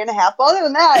military for a day and a half. But other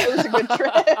than that, it was a good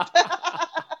trip.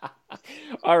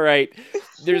 All right.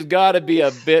 There's got to be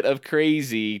a bit of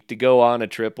crazy to go on a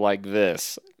trip like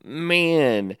this.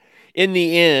 Man, in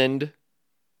the end,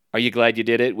 are you glad you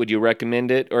did it? Would you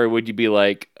recommend it? Or would you be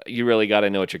like, you really got to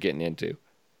know what you're getting into?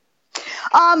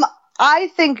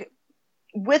 I think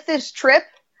with this trip,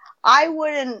 I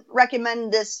wouldn't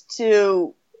recommend this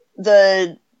to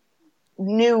the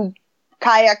new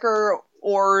kayaker,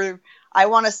 or I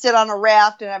want to sit on a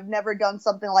raft and I've never done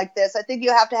something like this. I think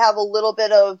you have to have a little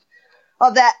bit of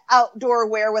that outdoor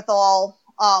wherewithal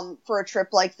for a trip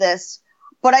like this.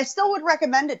 But I still would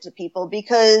recommend it to people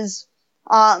because,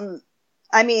 I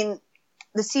mean,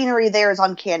 the scenery there is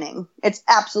uncanny. It's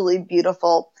absolutely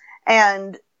beautiful.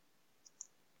 And,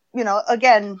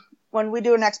 again, when we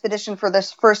do an expedition for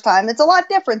this first time, it's a lot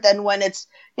different than when it's,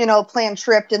 planned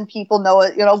tripped and people know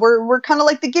it. We're kind of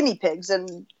like the guinea pigs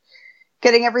and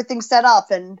getting everything set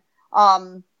up. And,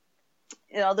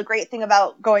 the great thing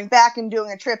about going back and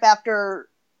doing a trip after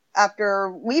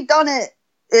we've done it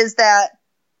is that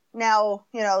now,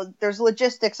 there's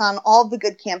logistics on all the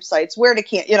good campsites, where to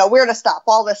camp, where to stop,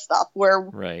 all this stuff where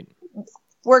right.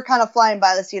 We're kind of flying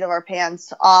by the seat of our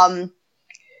pants.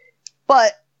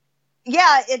 But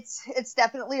yeah, it's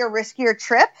definitely a riskier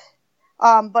trip.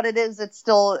 But it's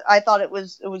still, I thought it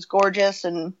was gorgeous.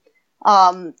 And,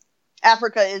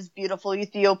 Africa is beautiful.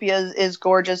 Ethiopia is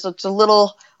gorgeous. It's a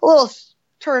little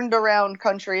turned around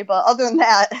country, but other than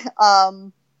that,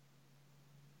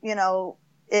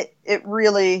 it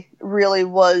really, really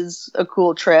was a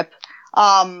cool trip.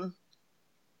 The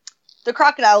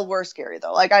crocodiles were scary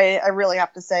though. Like I really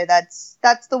have to say that's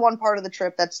the one part of the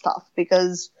trip that's tough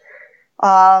because,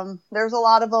 there's a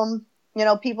lot of them.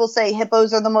 People say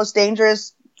hippos are the most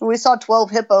dangerous. We saw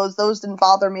 12 hippos. Those didn't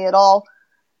bother me at all.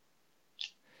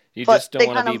 You just don't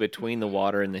want to be between the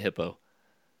water and the hippo.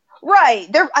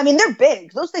 Right. They're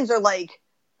big. Those things are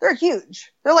they're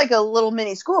huge. They're like a little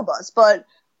mini school bus. But,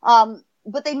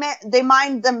 they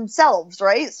mind themselves,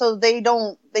 right? So they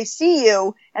see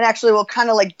you and actually will kind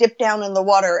of like dip down in the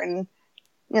water and,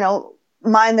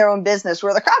 mind their own business,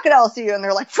 where the crocodiles see you and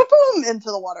they're like, boom,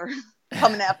 into the water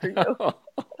coming after you.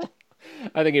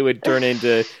 I think it would turn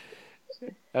into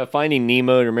Finding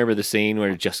Nemo. Remember the scene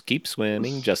where just keep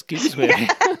swimming, just keep swimming.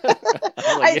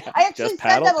 I actually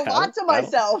said that a lot to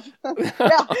myself.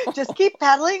 Yeah, just keep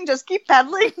paddling, just keep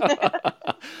paddling.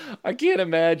 I can't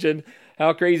imagine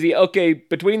how crazy. Okay,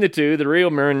 between the two, the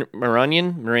real Maranon.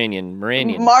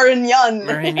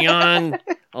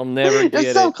 I'll never get it.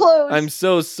 You're so close. I'm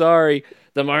so sorry.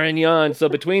 The Maranon. So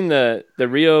between the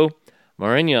Rio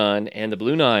Maranon and the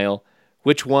Blue Nile,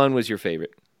 which one was your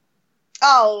favorite?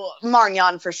 Oh,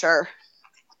 Maranon for sure.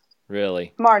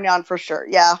 Really? Maranon for sure.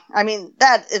 Yeah. I mean,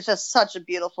 that is just such a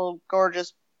beautiful,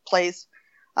 gorgeous place.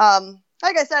 Like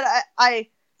I said,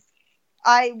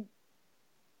 I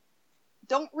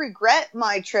don't regret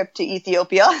my trip to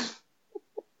Ethiopia,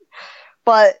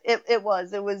 but it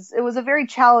was a very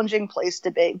challenging place to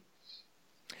be.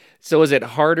 So is it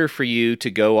harder for you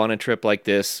to go on a trip like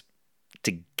this,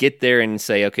 to get there and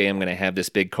say, okay, I'm going to have this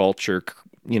big culture,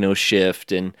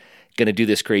 shift and going to do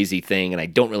this crazy thing, and I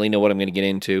don't really know what I'm going to get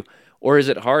into? Or is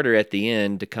it harder at the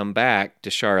end to come back to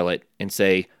Charlotte and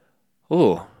say,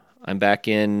 oh, I'm back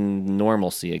in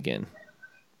normalcy again?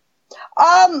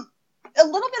 A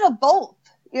little bit of both.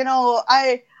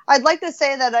 I'd like to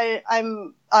say that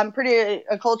I'm pretty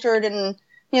acculturated and,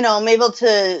 I'm able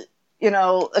to,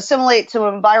 assimilate to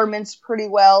environments pretty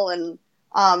well. And,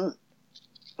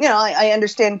 I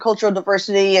understand cultural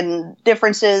diversity and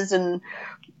differences and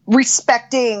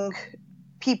respecting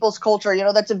people's culture.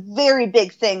 That's a very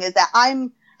big thing, is that I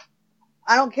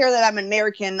don't care that I'm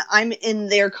American, I'm in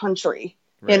their country,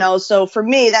 right. So for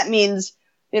me, that means,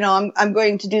 I'm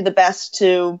going to do the best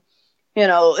to,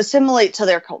 assimilate to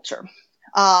their culture.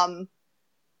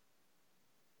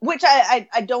 Which I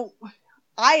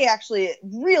actually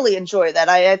really enjoy that.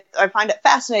 I find it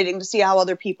fascinating to see how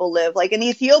other people live. Like in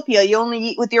Ethiopia, you only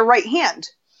eat with your right hand.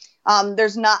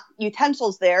 There's not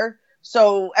utensils there.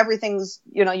 So everything's,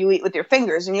 you eat with your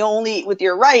fingers, and you only eat with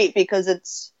your right because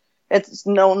it's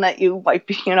known that you wipe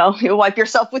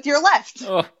yourself with your left.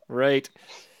 Oh, right.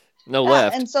 No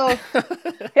left. And so,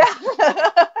 yeah.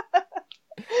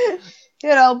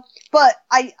 But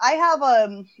I have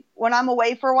when I'm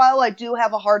away for a while, I do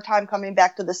have a hard time coming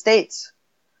back to the States.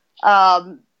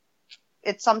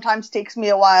 It sometimes takes me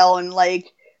a while, and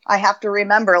like, I have to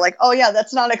remember, like, oh yeah,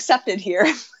 that's not accepted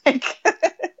here. Like,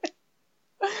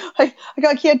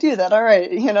 I can't do that. All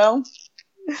right.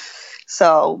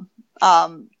 So,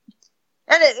 and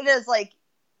it is like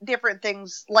different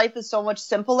things. Life is so much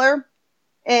simpler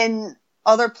in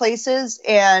other places,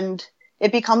 and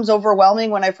it becomes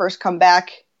overwhelming when I first come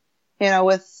back,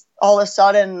 with all of a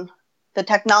sudden the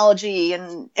technology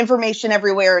and information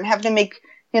everywhere, and having to make,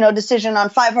 decision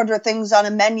on 500 things on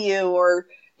a menu, or,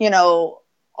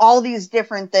 all these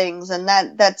different things. And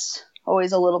that's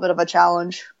always a little bit of a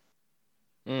challenge.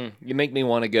 You make me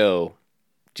want to go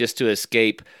just to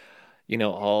escape,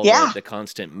 all the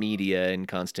constant media and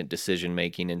constant decision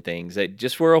making and things, that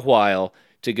just for a while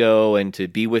to go and to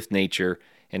be with nature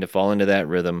and to fall into that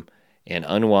rhythm and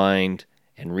unwind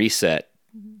and reset.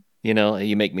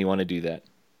 You make me want to do that.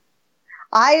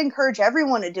 I encourage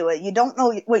everyone to do it. You don't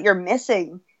know what you're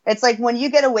missing. It's like when you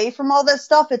get away from all this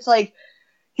stuff, it's like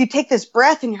you take this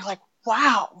breath and you're like,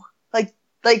 wow, like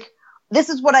this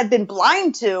is what I've been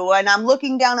blind to. And I'm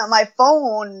looking down at my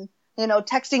phone,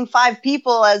 texting 5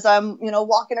 people as I'm,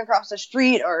 walking across the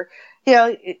street, or,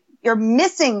 you're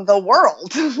missing the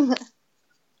world.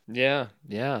 Yeah,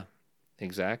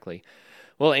 exactly.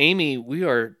 Well, Amie, we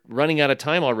are running out of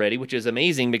time already, which is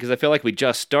amazing because I feel like we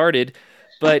just started.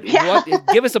 But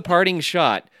give us a parting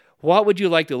shot. What would you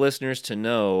like the listeners to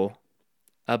know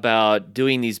about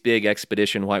doing these big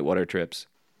expedition whitewater trips?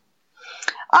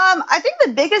 I think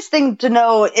the biggest thing to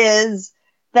know is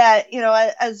that,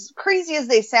 as crazy as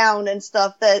they sound and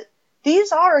stuff, that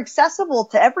these are accessible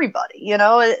to everybody.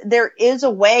 There is a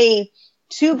way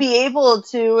to be able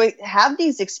to have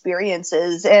these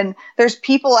experiences. And there's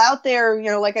people out there,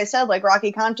 like I said, like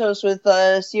Rocky Cantos with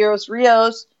Cierros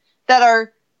Rios, that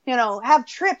are, have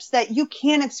trips that you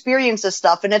can experience this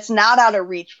stuff, and it's not out of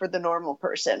reach for the normal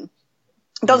person.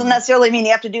 It doesn't necessarily mean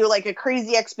you have to do like a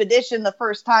crazy expedition the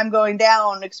first time going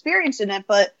down, experiencing it,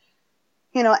 but,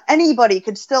 anybody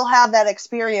could still have that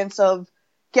experience of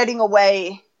getting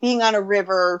away, being on a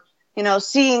river,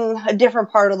 seeing a different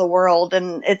part of the world.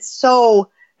 And it's so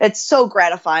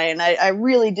gratifying. I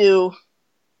really do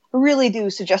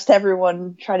suggest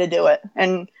everyone try to do it.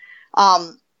 And,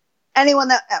 anyone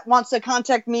that wants to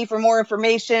contact me for more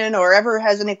information or ever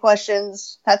has any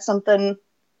questions, that's something,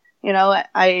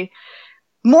 I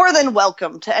more than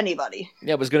welcome to anybody.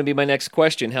 Yeah, it was going to be my next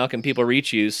question. How can people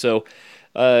reach you? So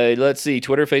let's see,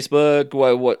 Twitter, Facebook,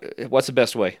 what's the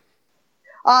best way?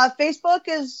 Facebook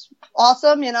is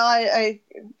awesome. I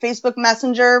Facebook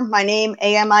Messenger, my name,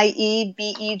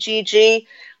 AMIEBEGG.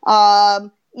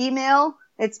 Email,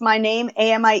 it's my name,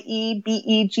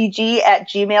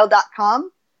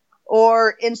 AMIEBEGG@gmail.com.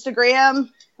 Or Instagram,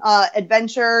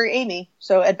 Adventure Amie.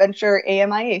 So Adventure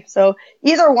AMIE. So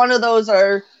either one of those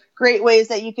are great ways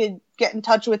that you could get in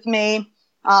touch with me.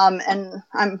 And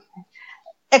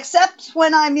except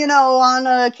when I'm, on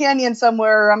a canyon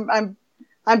somewhere, I'm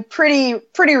pretty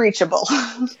reachable.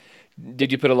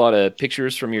 Did you put a lot of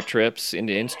pictures from your trips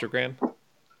into Instagram?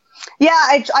 Yeah,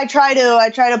 I try to. I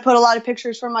try to put a lot of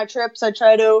pictures from my trips. I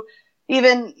try to,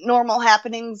 even normal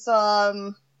happenings,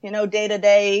 day to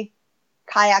day,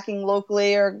 kayaking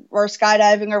locally or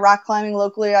skydiving or rock climbing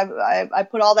locally. I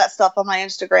put all that stuff on my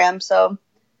Instagram. So.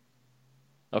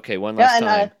 Okay, one last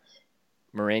time.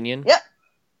 Maranon? Yep.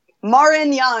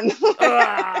 Maranon.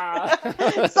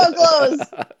 So close.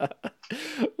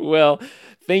 Well,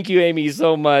 thank you, Amie,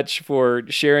 so much for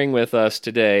sharing with us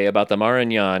today about the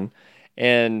Maranon.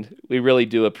 And we really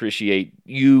do appreciate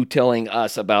you telling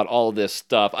us about all this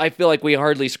stuff. I feel like we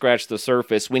hardly scratched the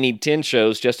surface. We need 10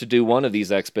 shows just to do one of these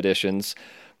expeditions.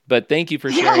 But thank you for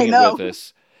sharing it with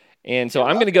us. And so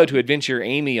I'm going to go to Adventure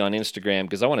Amie on Instagram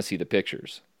because I want to see the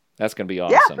pictures. That's going to be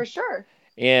awesome. Yeah, for sure.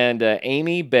 And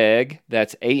Amie Begg,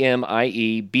 that's AMIEBEGG.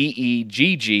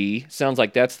 Sounds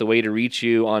like that's the way to reach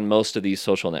you on most of these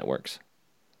social networks.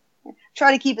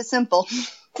 Try to keep it simple.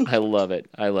 I love it.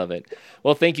 I love it.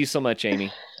 Well, thank you so much,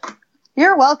 Amie.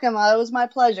 You're welcome. It was my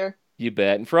pleasure. You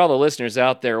bet. And for all the listeners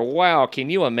out there, wow, can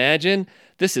you imagine?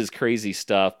 This is crazy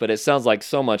stuff, but it sounds like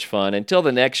so much fun. Until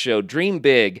the next show, dream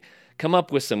big. Come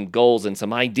up with some goals and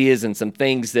some ideas and some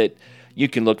things that you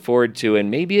can look forward to,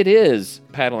 and maybe it is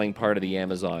paddling part of the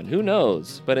Amazon. Who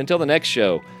knows? But until the next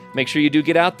show, make sure you do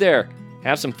get out there.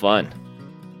 Have some fun.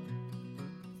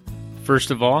 First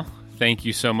of all, thank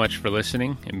you so much for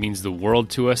listening. It means the world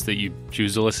to us that you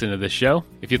choose to listen to this show.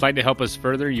 If you'd like to help us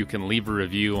further, you can leave a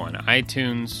review on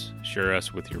iTunes, share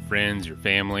us with your friends, your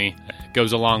family. It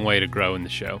goes a long way to grow in the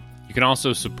show. You can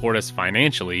also support us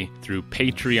financially through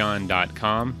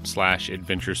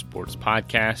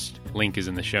patreon.com/adventuresportspodcast. Link is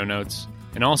in the show notes.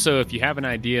 And also, if you have an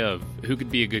idea of who could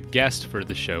be a good guest for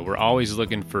the show, we're always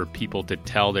looking for people to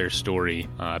tell their story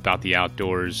about the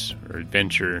outdoors or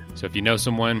adventure. So if you know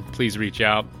someone, please reach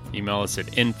out. Email us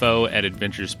at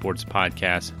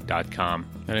info@adventuresportspodcast.com.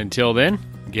 And until then,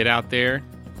 get out there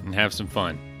and have some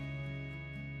fun.